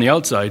better on the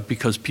outside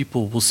because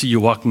people will see you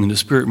walking in the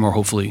Spirit more,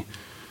 hopefully.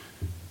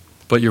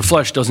 But your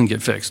flesh doesn't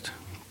get fixed.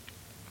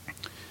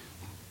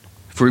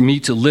 For me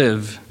to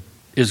live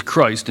is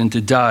Christ, and to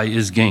die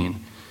is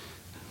gain.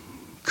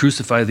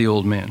 Crucify the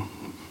old man.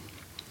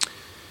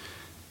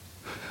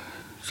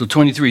 So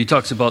 23, he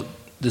talks about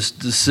this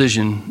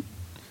decision.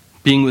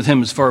 Being with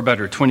him is far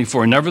better.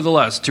 24,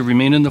 nevertheless, to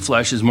remain in the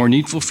flesh is more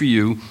needful for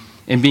you,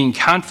 and being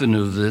confident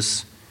of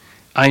this,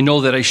 I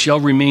know that I shall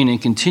remain and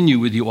continue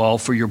with you all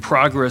for your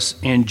progress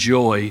and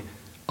joy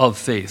of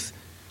faith.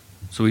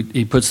 So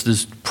he puts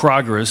this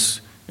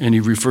progress, and he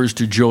refers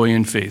to joy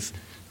and faith,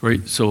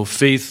 right? So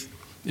faith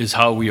is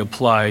how we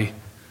apply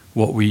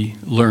what we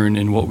learn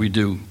and what we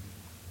do.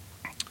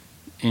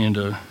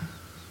 And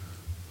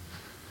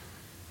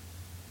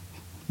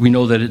we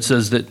know that it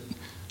says that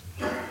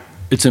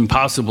it's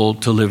impossible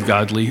to live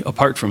godly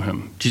apart from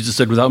him. Jesus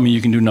said, without me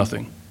you can do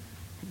nothing.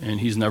 And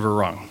he's never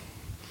wrong.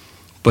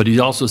 But he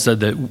also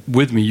said that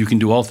with me you can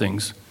do all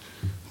things.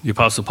 The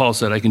Apostle Paul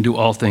said, I can do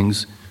all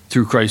things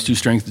through Christ who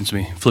strengthens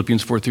me.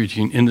 Philippians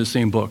 4:13 in the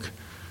same book.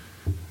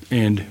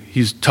 And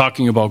he's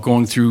talking about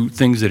going through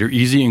things that are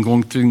easy and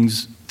going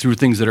through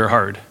things that are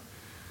hard.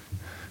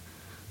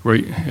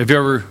 Right? Have you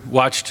ever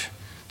watched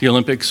the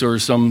Olympics or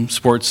some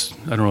sports?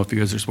 I don't know if you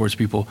guys are sports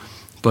people,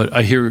 but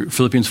I hear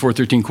Philippians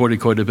 4:13 quoted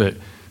quite a bit.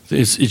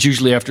 It's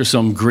usually after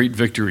some great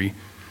victory.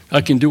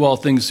 I can do all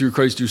things through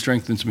Christ who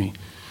strengthens me.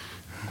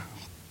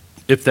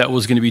 If that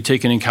was going to be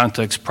taken in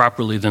context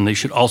properly, then they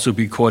should also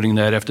be quoting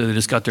that after they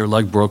just got their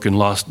leg broken,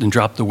 lost, and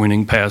dropped the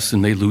winning pass,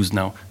 and they lose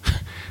now.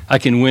 I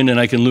can win and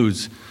I can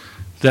lose.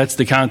 That's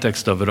the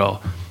context of it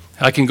all.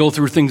 I can go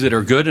through things that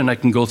are good, and I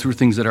can go through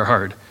things that are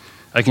hard.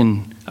 I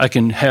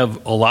can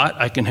have a lot,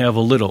 I can have a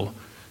little,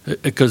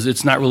 because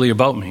it's not really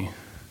about me.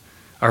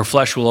 Our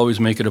flesh will always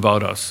make it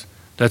about us.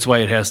 That's why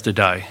it has to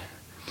die.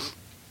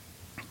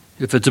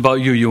 If it's about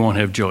you, you won't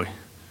have joy.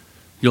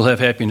 You'll have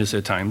happiness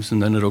at times,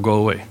 and then it'll go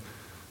away.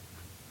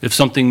 If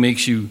something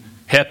makes you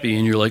happy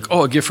and you're like,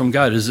 oh, a gift from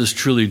God, is this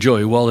truly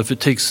joy? Well, if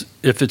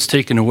it's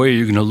taken away,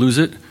 you're going to lose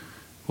it.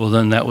 Well,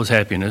 then that was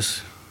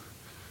happiness.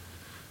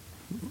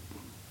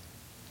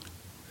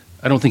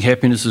 I don't think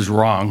happiness is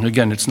wrong.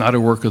 Again, it's not a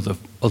work of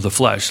the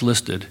flesh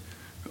listed.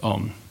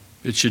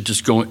 It should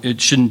just go. It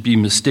shouldn't be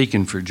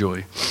mistaken for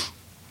joy.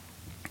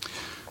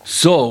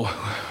 So,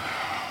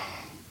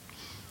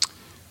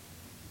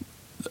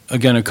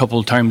 again, a couple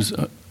of times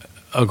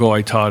ago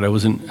I taught. I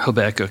was in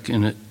Habakkuk,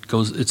 and it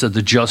said,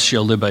 "The just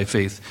shall live by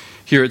faith."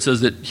 Here it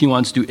says that he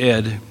wants to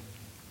add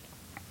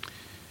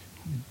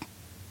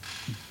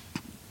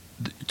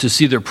to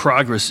see their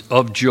progress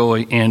of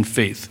joy and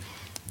faith.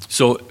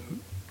 So,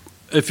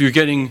 if you're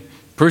getting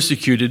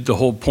persecuted, the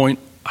whole point,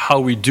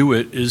 how we do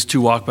it, is to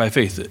walk by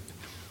faith.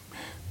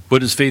 What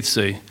does faith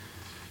say?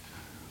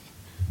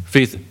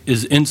 Faith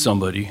is in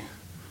somebody.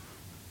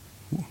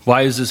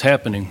 Why is this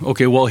happening?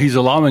 Okay, well, he's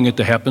allowing it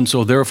to happen,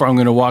 so therefore I'm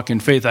going to walk in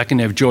faith. I can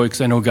have joy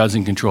because I know God's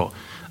in control.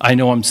 I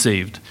know I'm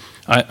saved.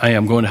 I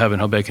am going to heaven.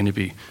 How bad can it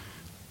be?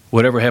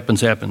 Whatever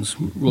happens, happens.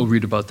 We'll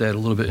read about that a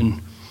little bit,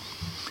 and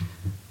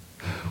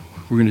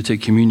we're going to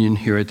take communion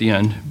here at the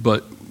end.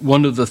 But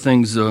one of the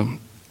things,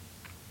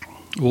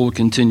 we'll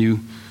continue.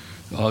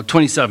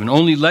 27,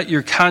 only let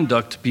your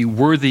conduct be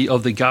worthy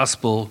of the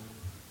gospel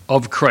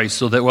of Christ,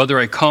 so that whether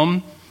I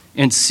come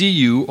and see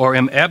you or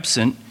am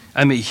absent,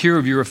 I may hear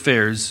of your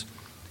affairs,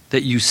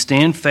 that you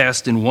stand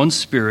fast in one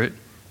spirit,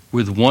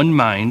 with one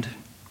mind,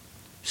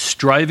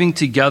 striving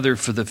together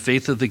for the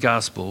faith of the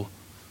gospel,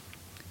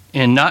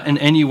 and not in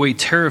any way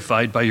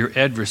terrified by your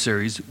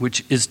adversaries,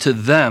 which is to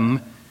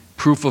them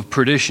proof of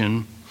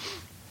perdition,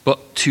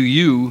 but to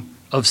you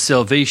of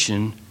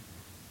salvation,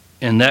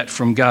 and that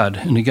from God.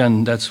 And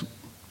again, that's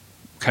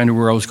kind of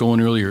where I was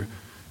going earlier.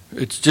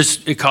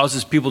 It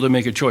causes people to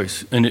make a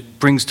choice, and it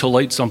brings to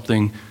light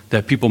something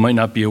that people might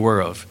not be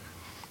aware of.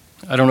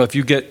 I don't know if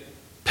you get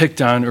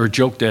picked on or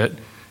joked at.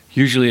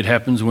 Usually it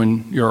happens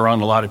when you're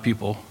around a lot of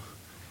people,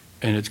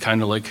 and it's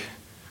kind of like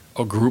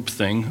a group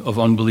thing of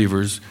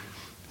unbelievers,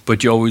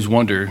 but you always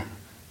wonder,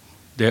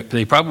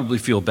 they probably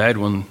feel bad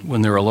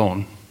when they're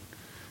alone,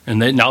 and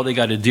now they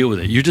got to deal with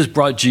it. You just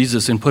brought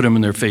Jesus and put him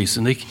in their face,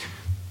 and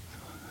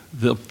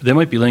they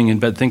might be laying in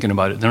bed thinking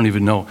about it. They don't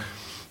even know.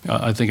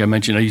 I think I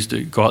mentioned I used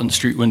to go out in the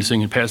street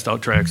witnessing and passed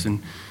out tracts,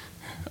 and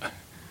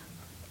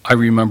I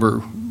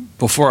remember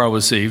before I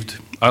was saved,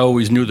 I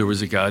always knew there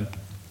was a God.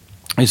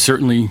 I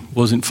certainly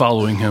wasn't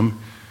following him,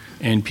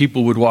 and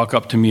people would walk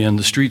up to me on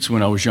the streets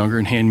when I was younger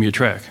and hand me a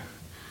tract.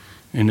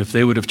 And if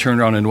they would have turned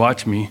around and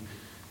watched me,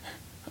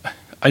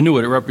 I knew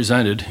what it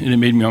represented, and it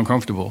made me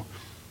uncomfortable.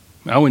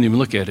 I wouldn't even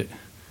look at it.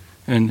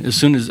 And as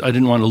soon as I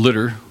didn't want to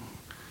litter,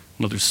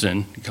 another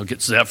sin, I'll get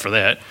zapped for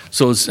that.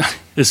 So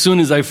as soon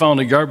as I found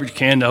a garbage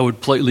can, I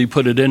would politely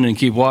put it in and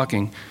keep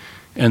walking.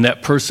 And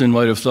that person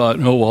might have thought,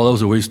 oh, well, that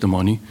was a waste of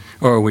money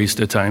or a waste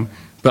of time.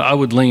 But I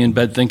would lay in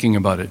bed thinking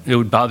about it. It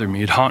would bother me.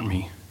 It'd haunt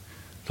me.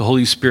 The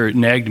Holy Spirit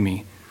nagged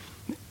me.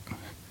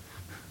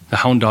 The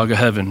hound dog of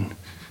heaven.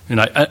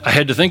 And I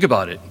had to think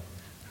about it.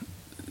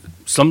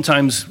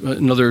 Sometimes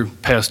another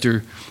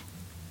pastor,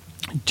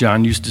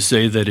 John, used to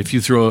say that if you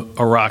throw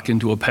a rock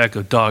into a pack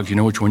of dogs, you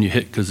know which one you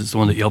hit because it's the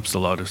one that yelps the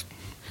loudest.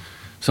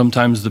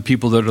 Sometimes the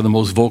people that are the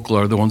most vocal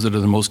are the ones that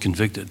are the most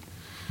convicted.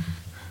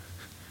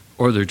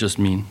 Or they're just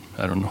mean.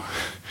 I don't know.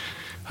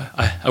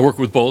 I work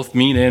with both,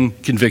 mean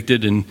and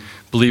convicted, and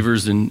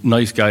believers and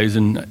nice guys,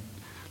 and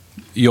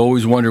you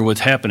always wonder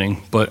what's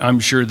happening. But I'm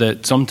sure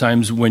that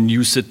sometimes when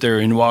you sit there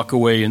and walk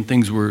away and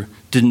things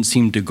didn't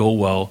seem to go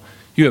well,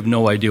 you have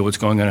no idea what's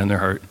going on in their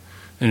heart.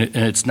 And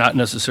it's not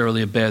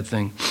necessarily a bad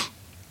thing.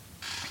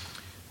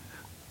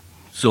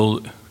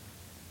 So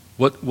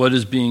What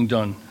is being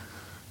done?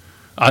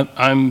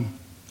 I'm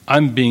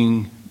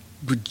being,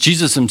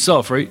 Jesus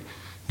himself, right?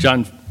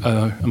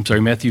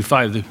 Matthew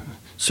 5, the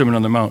Sermon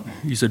on the Mount.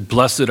 He said,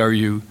 "Blessed are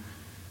you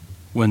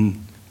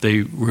when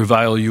they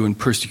revile you and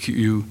persecute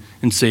you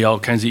and say all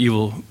kinds of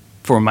evil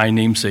for my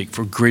name's sake,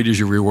 for great is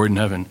your reward in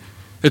heaven."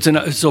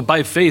 So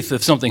by faith,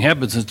 if something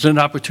happens, it's an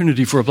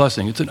opportunity for a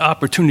blessing. It's an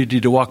opportunity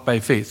to walk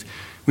by faith.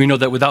 We know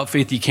that without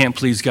faith, you can't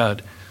please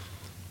God.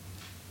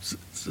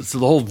 So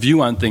the whole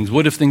view on things,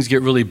 what if things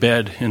get really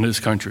bad in this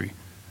country?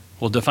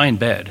 Well, define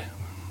bad.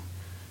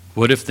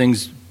 What if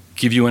things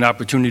give you an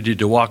opportunity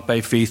to walk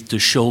by faith, to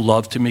show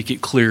love, to make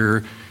it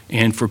clearer,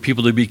 and for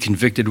people to be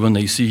convicted when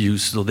they see you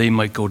so they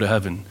might go to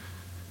heaven?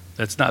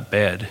 That's not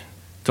bad.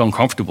 It's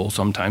uncomfortable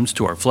sometimes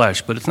to our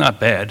flesh, but it's not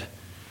bad.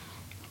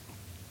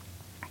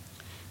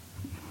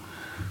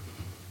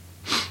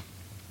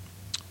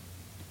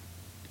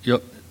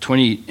 Yep,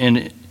 20,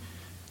 and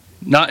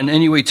not in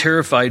any way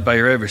terrified by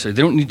your adversary.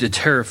 They don't need to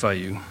terrify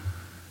you.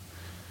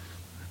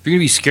 If you're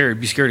going to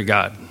be scared of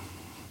God.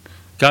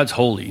 God's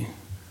holy.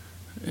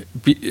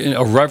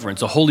 A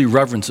reverence, a holy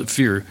reverence of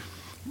fear.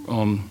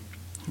 The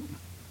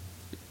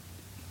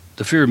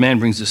fear of man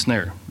brings a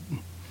snare.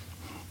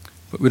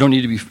 But we don't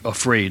need to be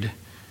afraid.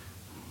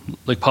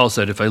 Like Paul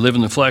said, if I live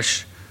in the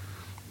flesh,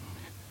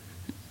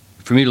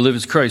 for me to live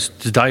is Christ,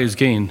 to die is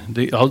gain.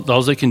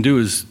 All they can do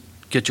is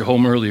get you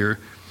home earlier.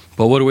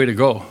 But what a way to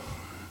go.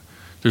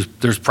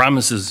 There's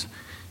promises.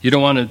 You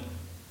don't want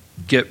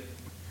to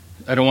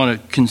I don't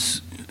want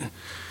to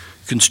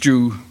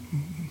construe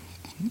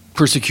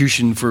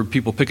persecution for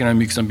people picking on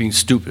me because I'm being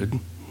stupid.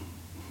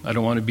 I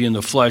don't want to be in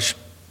the flesh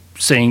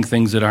saying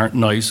things that aren't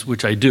nice,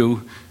 which I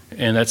do,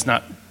 and that's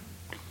not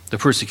the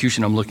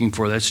persecution I'm looking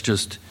for. That's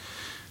just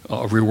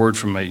a reward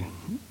for my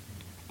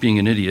being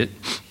an idiot.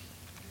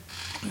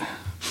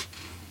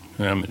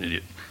 I'm an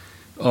idiot.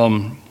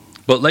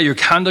 But let your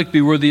conduct be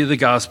worthy of the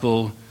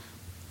gospel.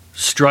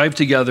 Strive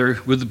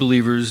together with the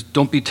believers.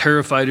 Don't be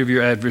terrified of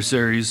your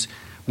adversaries,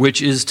 which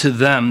is to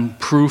them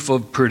proof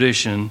of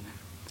perdition,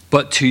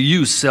 but to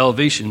you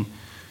salvation.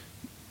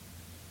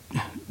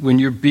 When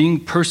you're being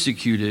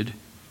persecuted,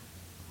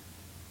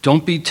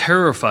 don't be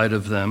terrified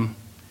of them,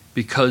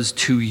 because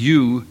to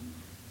you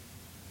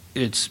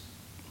it's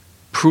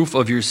proof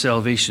of your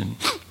salvation,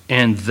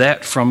 and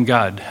that from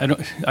God.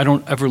 I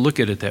don't ever look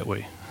at it that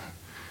way.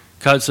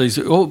 God says,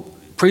 "Oh,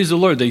 praise the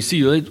Lord, they see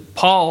you."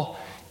 Paul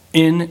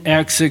in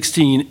Acts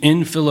 16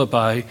 in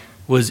Philippi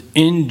was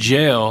in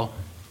jail,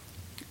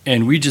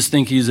 and we just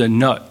think he's a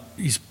nut.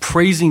 He's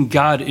praising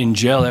God in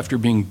jail after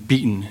being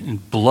beaten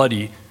and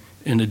bloody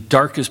in the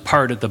darkest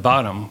part at the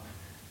bottom,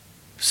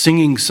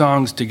 singing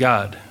songs to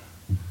God.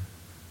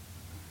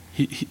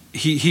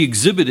 He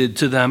exhibited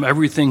to them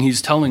everything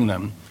he's telling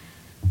them.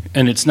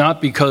 And it's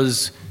not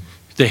because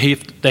they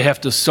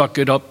have to suck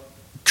it up,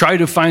 try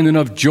to find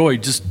enough joy,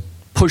 just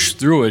push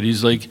through it.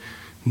 He's like,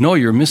 no,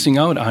 you're missing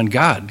out on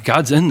God.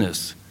 God's in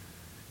this.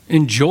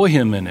 Enjoy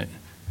him in it.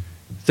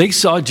 They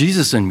saw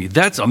Jesus in me.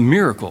 That's a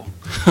miracle.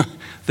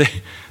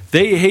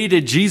 They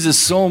hated Jesus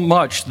so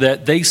much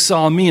that they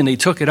saw me and they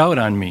took it out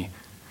on me.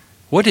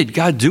 What did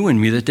God do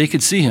in me that they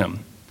could see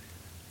him?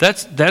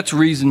 That's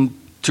reason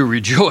to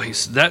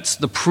rejoice. That's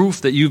the proof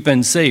that you've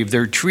been saved.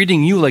 They're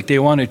treating you like they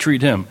want to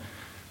treat him.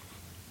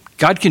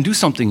 God can do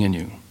something in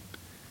you.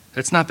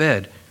 That's not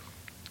bad.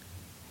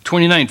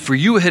 29, for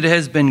you it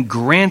has been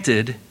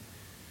granted,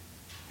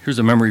 here's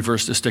a memory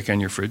verse to stick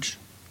on your fridge.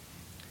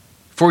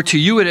 For to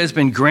you it has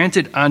been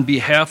granted on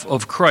behalf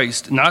of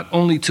Christ, not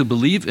only to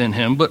believe in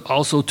him, but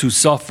also to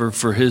suffer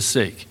for his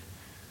sake.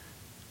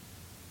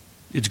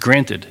 It's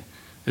granted.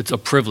 It's a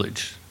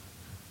privilege.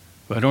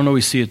 But I don't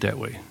always see it that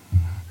way,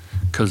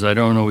 because I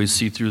don't always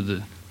see through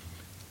the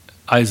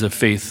eyes of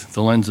faith,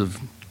 the lens of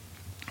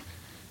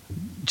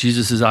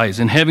Jesus' eyes.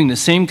 And having the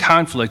same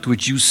conflict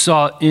which you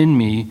saw in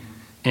me,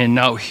 and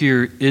now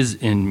here is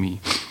in me.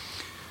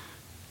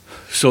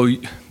 So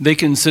they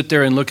can sit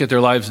there and look at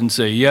their lives and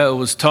say, yeah, it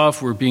was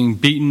tough, we're being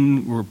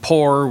beaten, we're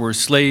poor, we're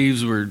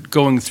slaves, we're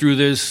going through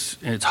this,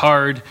 and it's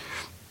hard.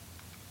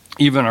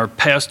 Even our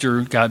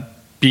pastor got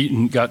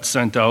beaten, got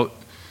sent out.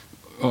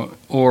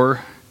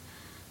 Or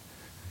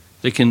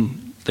they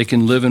can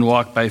live and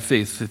walk by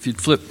faith. If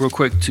you'd flip real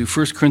quick to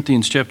 1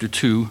 Corinthians chapter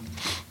 2,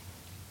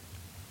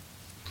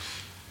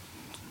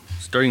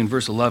 starting in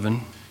verse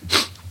 11.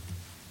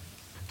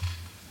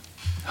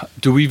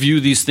 Do we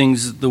view these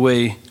things the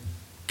way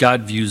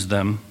God views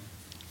them?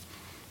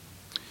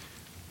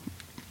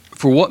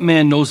 For what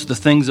man knows the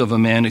things of a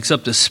man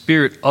except the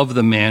spirit of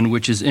the man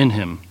which is in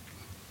him?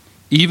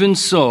 Even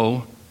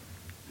so,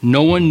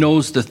 no one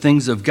knows the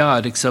things of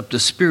God except the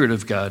Spirit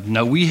of God.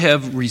 Now we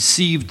have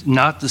received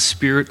not the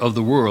spirit of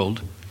the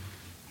world,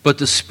 but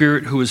the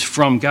Spirit who is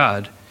from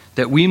God,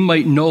 that we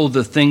might know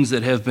the things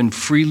that have been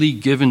freely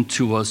given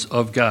to us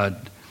of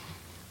God,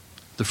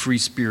 the free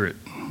Spirit.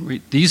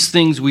 These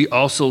things we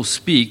also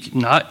speak,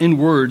 not in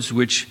words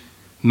which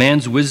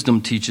man's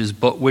wisdom teaches,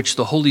 but which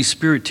the Holy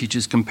Spirit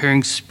teaches,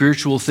 comparing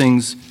spiritual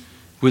things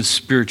with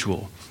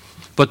spiritual.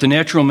 But the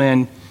natural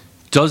man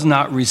does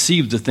not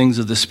receive the things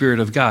of the Spirit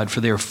of God,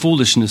 for they are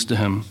foolishness to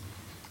him,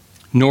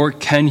 nor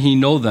can he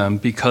know them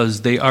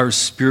because they are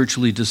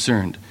spiritually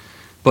discerned.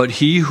 But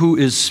he who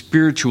is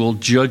spiritual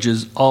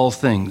judges all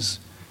things,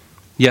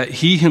 yet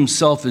he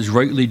himself is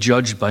rightly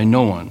judged by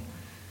no one.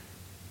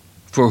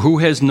 For who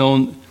has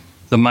known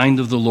the mind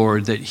of the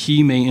Lord that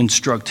he may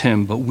instruct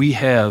him? But we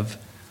have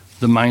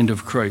the mind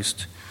of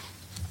Christ.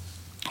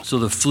 So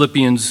the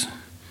Philippians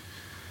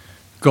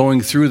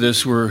going through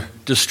this were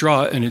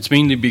distraught, and it's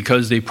mainly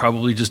because they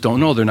probably just don't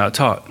know. They're not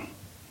taught.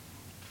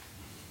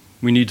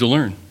 We need to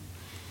learn.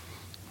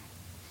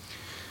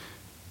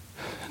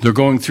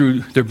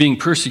 They're being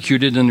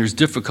persecuted, and there's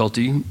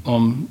difficulty,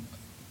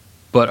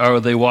 but are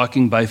they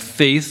walking by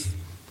faith,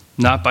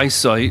 not by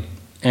sight,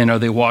 and are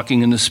they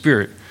walking in the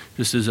Spirit?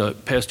 Just as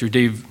Pastor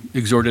Dave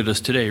exhorted us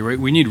today, right?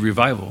 We need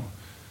revival.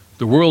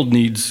 The world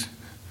needs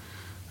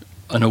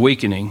an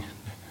awakening.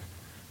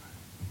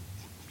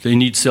 They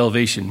need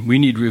salvation. We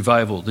need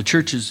revival. The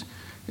churches,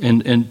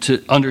 and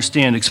to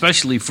understand,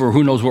 especially for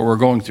who knows what we're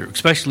going through,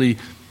 especially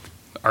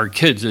our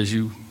kids, as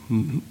you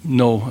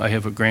know, I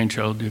have a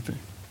grandchild. Has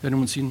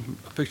anyone seen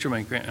a picture of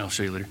my I'll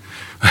show you later.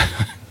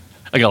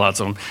 I got lots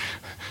of them.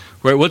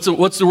 Right? What's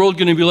the world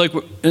going to be like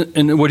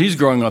and what he's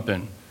growing up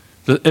in?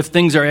 If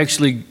things are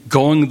actually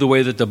going the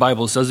way that the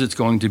Bible says it's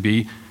going to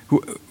be,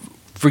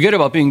 forget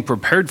about being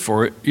prepared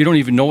for it. You don't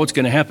even know what's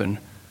going to happen.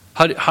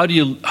 How do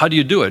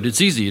you do it?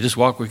 It's easy. You just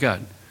walk with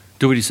God.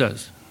 Do what he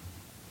says.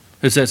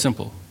 It's that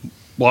simple.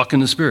 Walk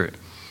in the Spirit.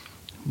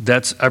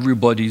 That's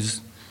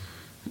everybody's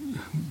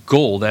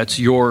goal. That's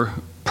your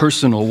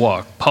personal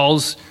walk.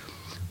 Paul's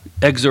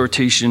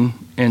exhortation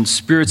and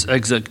Spirit's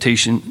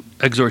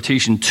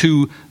exhortation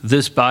to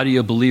this body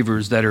of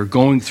believers that are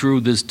going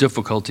through this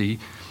difficulty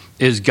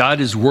is God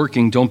is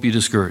working. Don't be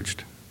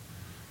discouraged.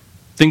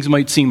 Things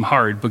might seem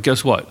hard, but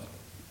guess what?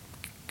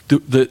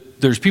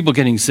 There's people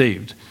getting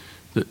saved.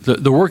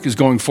 The work is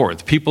going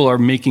forth. People are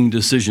making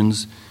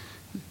decisions.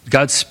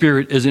 God's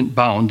Spirit isn't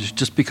bound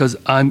just because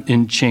I'm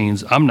in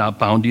chains. I'm not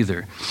bound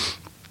either.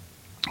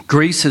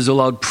 Grace has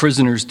allowed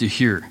prisoners to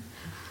hear,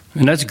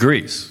 and that's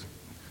grace.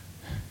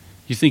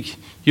 You think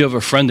you have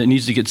a friend that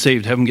needs to get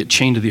saved, have him get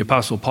chained to the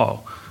Apostle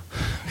Paul.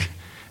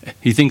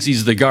 He thinks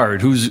he's the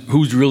guard.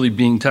 Who's really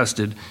being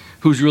tested?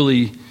 Who's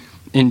really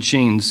in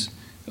chains?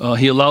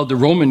 He allowed the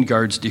Roman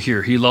guards to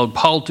hear. He allowed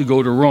Paul to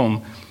go to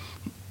Rome.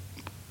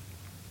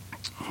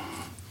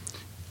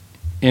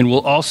 And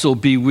will also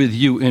be with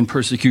you in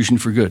persecution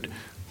for good.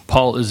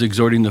 Paul is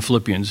exhorting the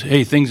Philippians.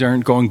 Hey, things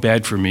aren't going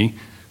bad for me.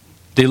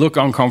 They look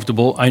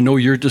uncomfortable. I know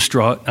you're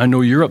distraught. I know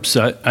you're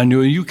upset. I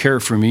know you care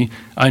for me.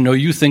 I know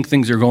you think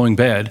things are going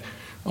bad.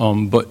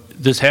 But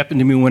this happened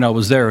to me when I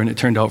was there, and it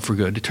turned out for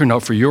good. It turned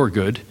out for your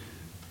good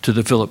to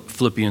the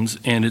Philippians,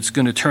 and it's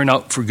going to turn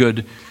out for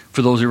good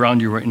for those around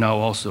you right now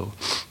also.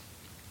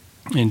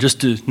 And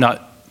just to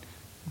not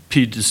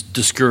be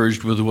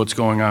discouraged with what's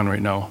going on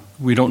right now.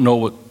 We don't know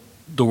what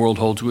the world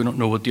holds. We don't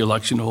know what the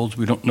election holds.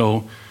 We don't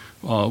know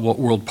what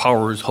world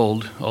powers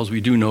hold. All we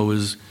do know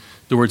is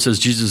the word says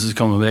Jesus is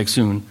coming back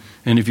soon.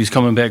 And if he's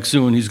coming back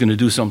soon, he's going to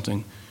do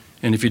something.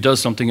 And if he does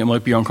something, it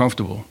might be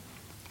uncomfortable.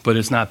 But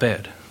it's not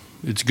bad.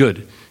 It's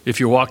good. If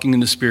you're walking in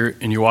the Spirit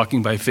and you're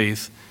walking by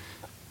faith,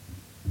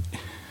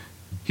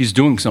 he's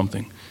doing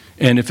something.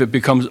 And if it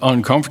becomes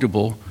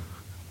uncomfortable,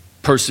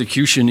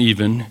 persecution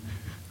even,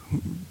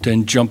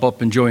 then jump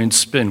up in joy and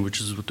spin, which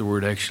is what the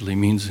word actually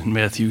means in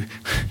Matthew.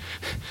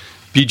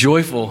 Be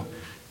joyful,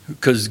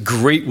 because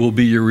great will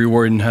be your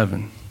reward in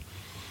heaven.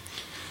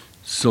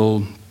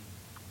 So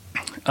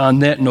on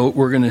that note,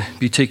 we're going to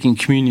be taking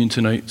communion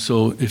tonight.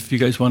 So if you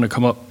guys want to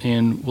come up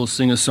and we'll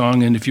sing a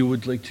song, and if you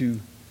would like to,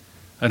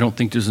 I don't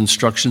think there's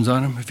instructions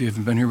on them if you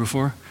haven't been here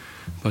before,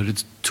 but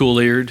it's tool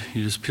layered.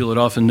 You just peel it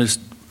off and just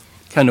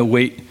kind of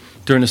wait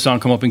during the song,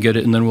 come up and get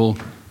it, and then we'll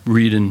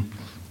read and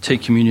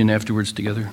take communion afterwards together.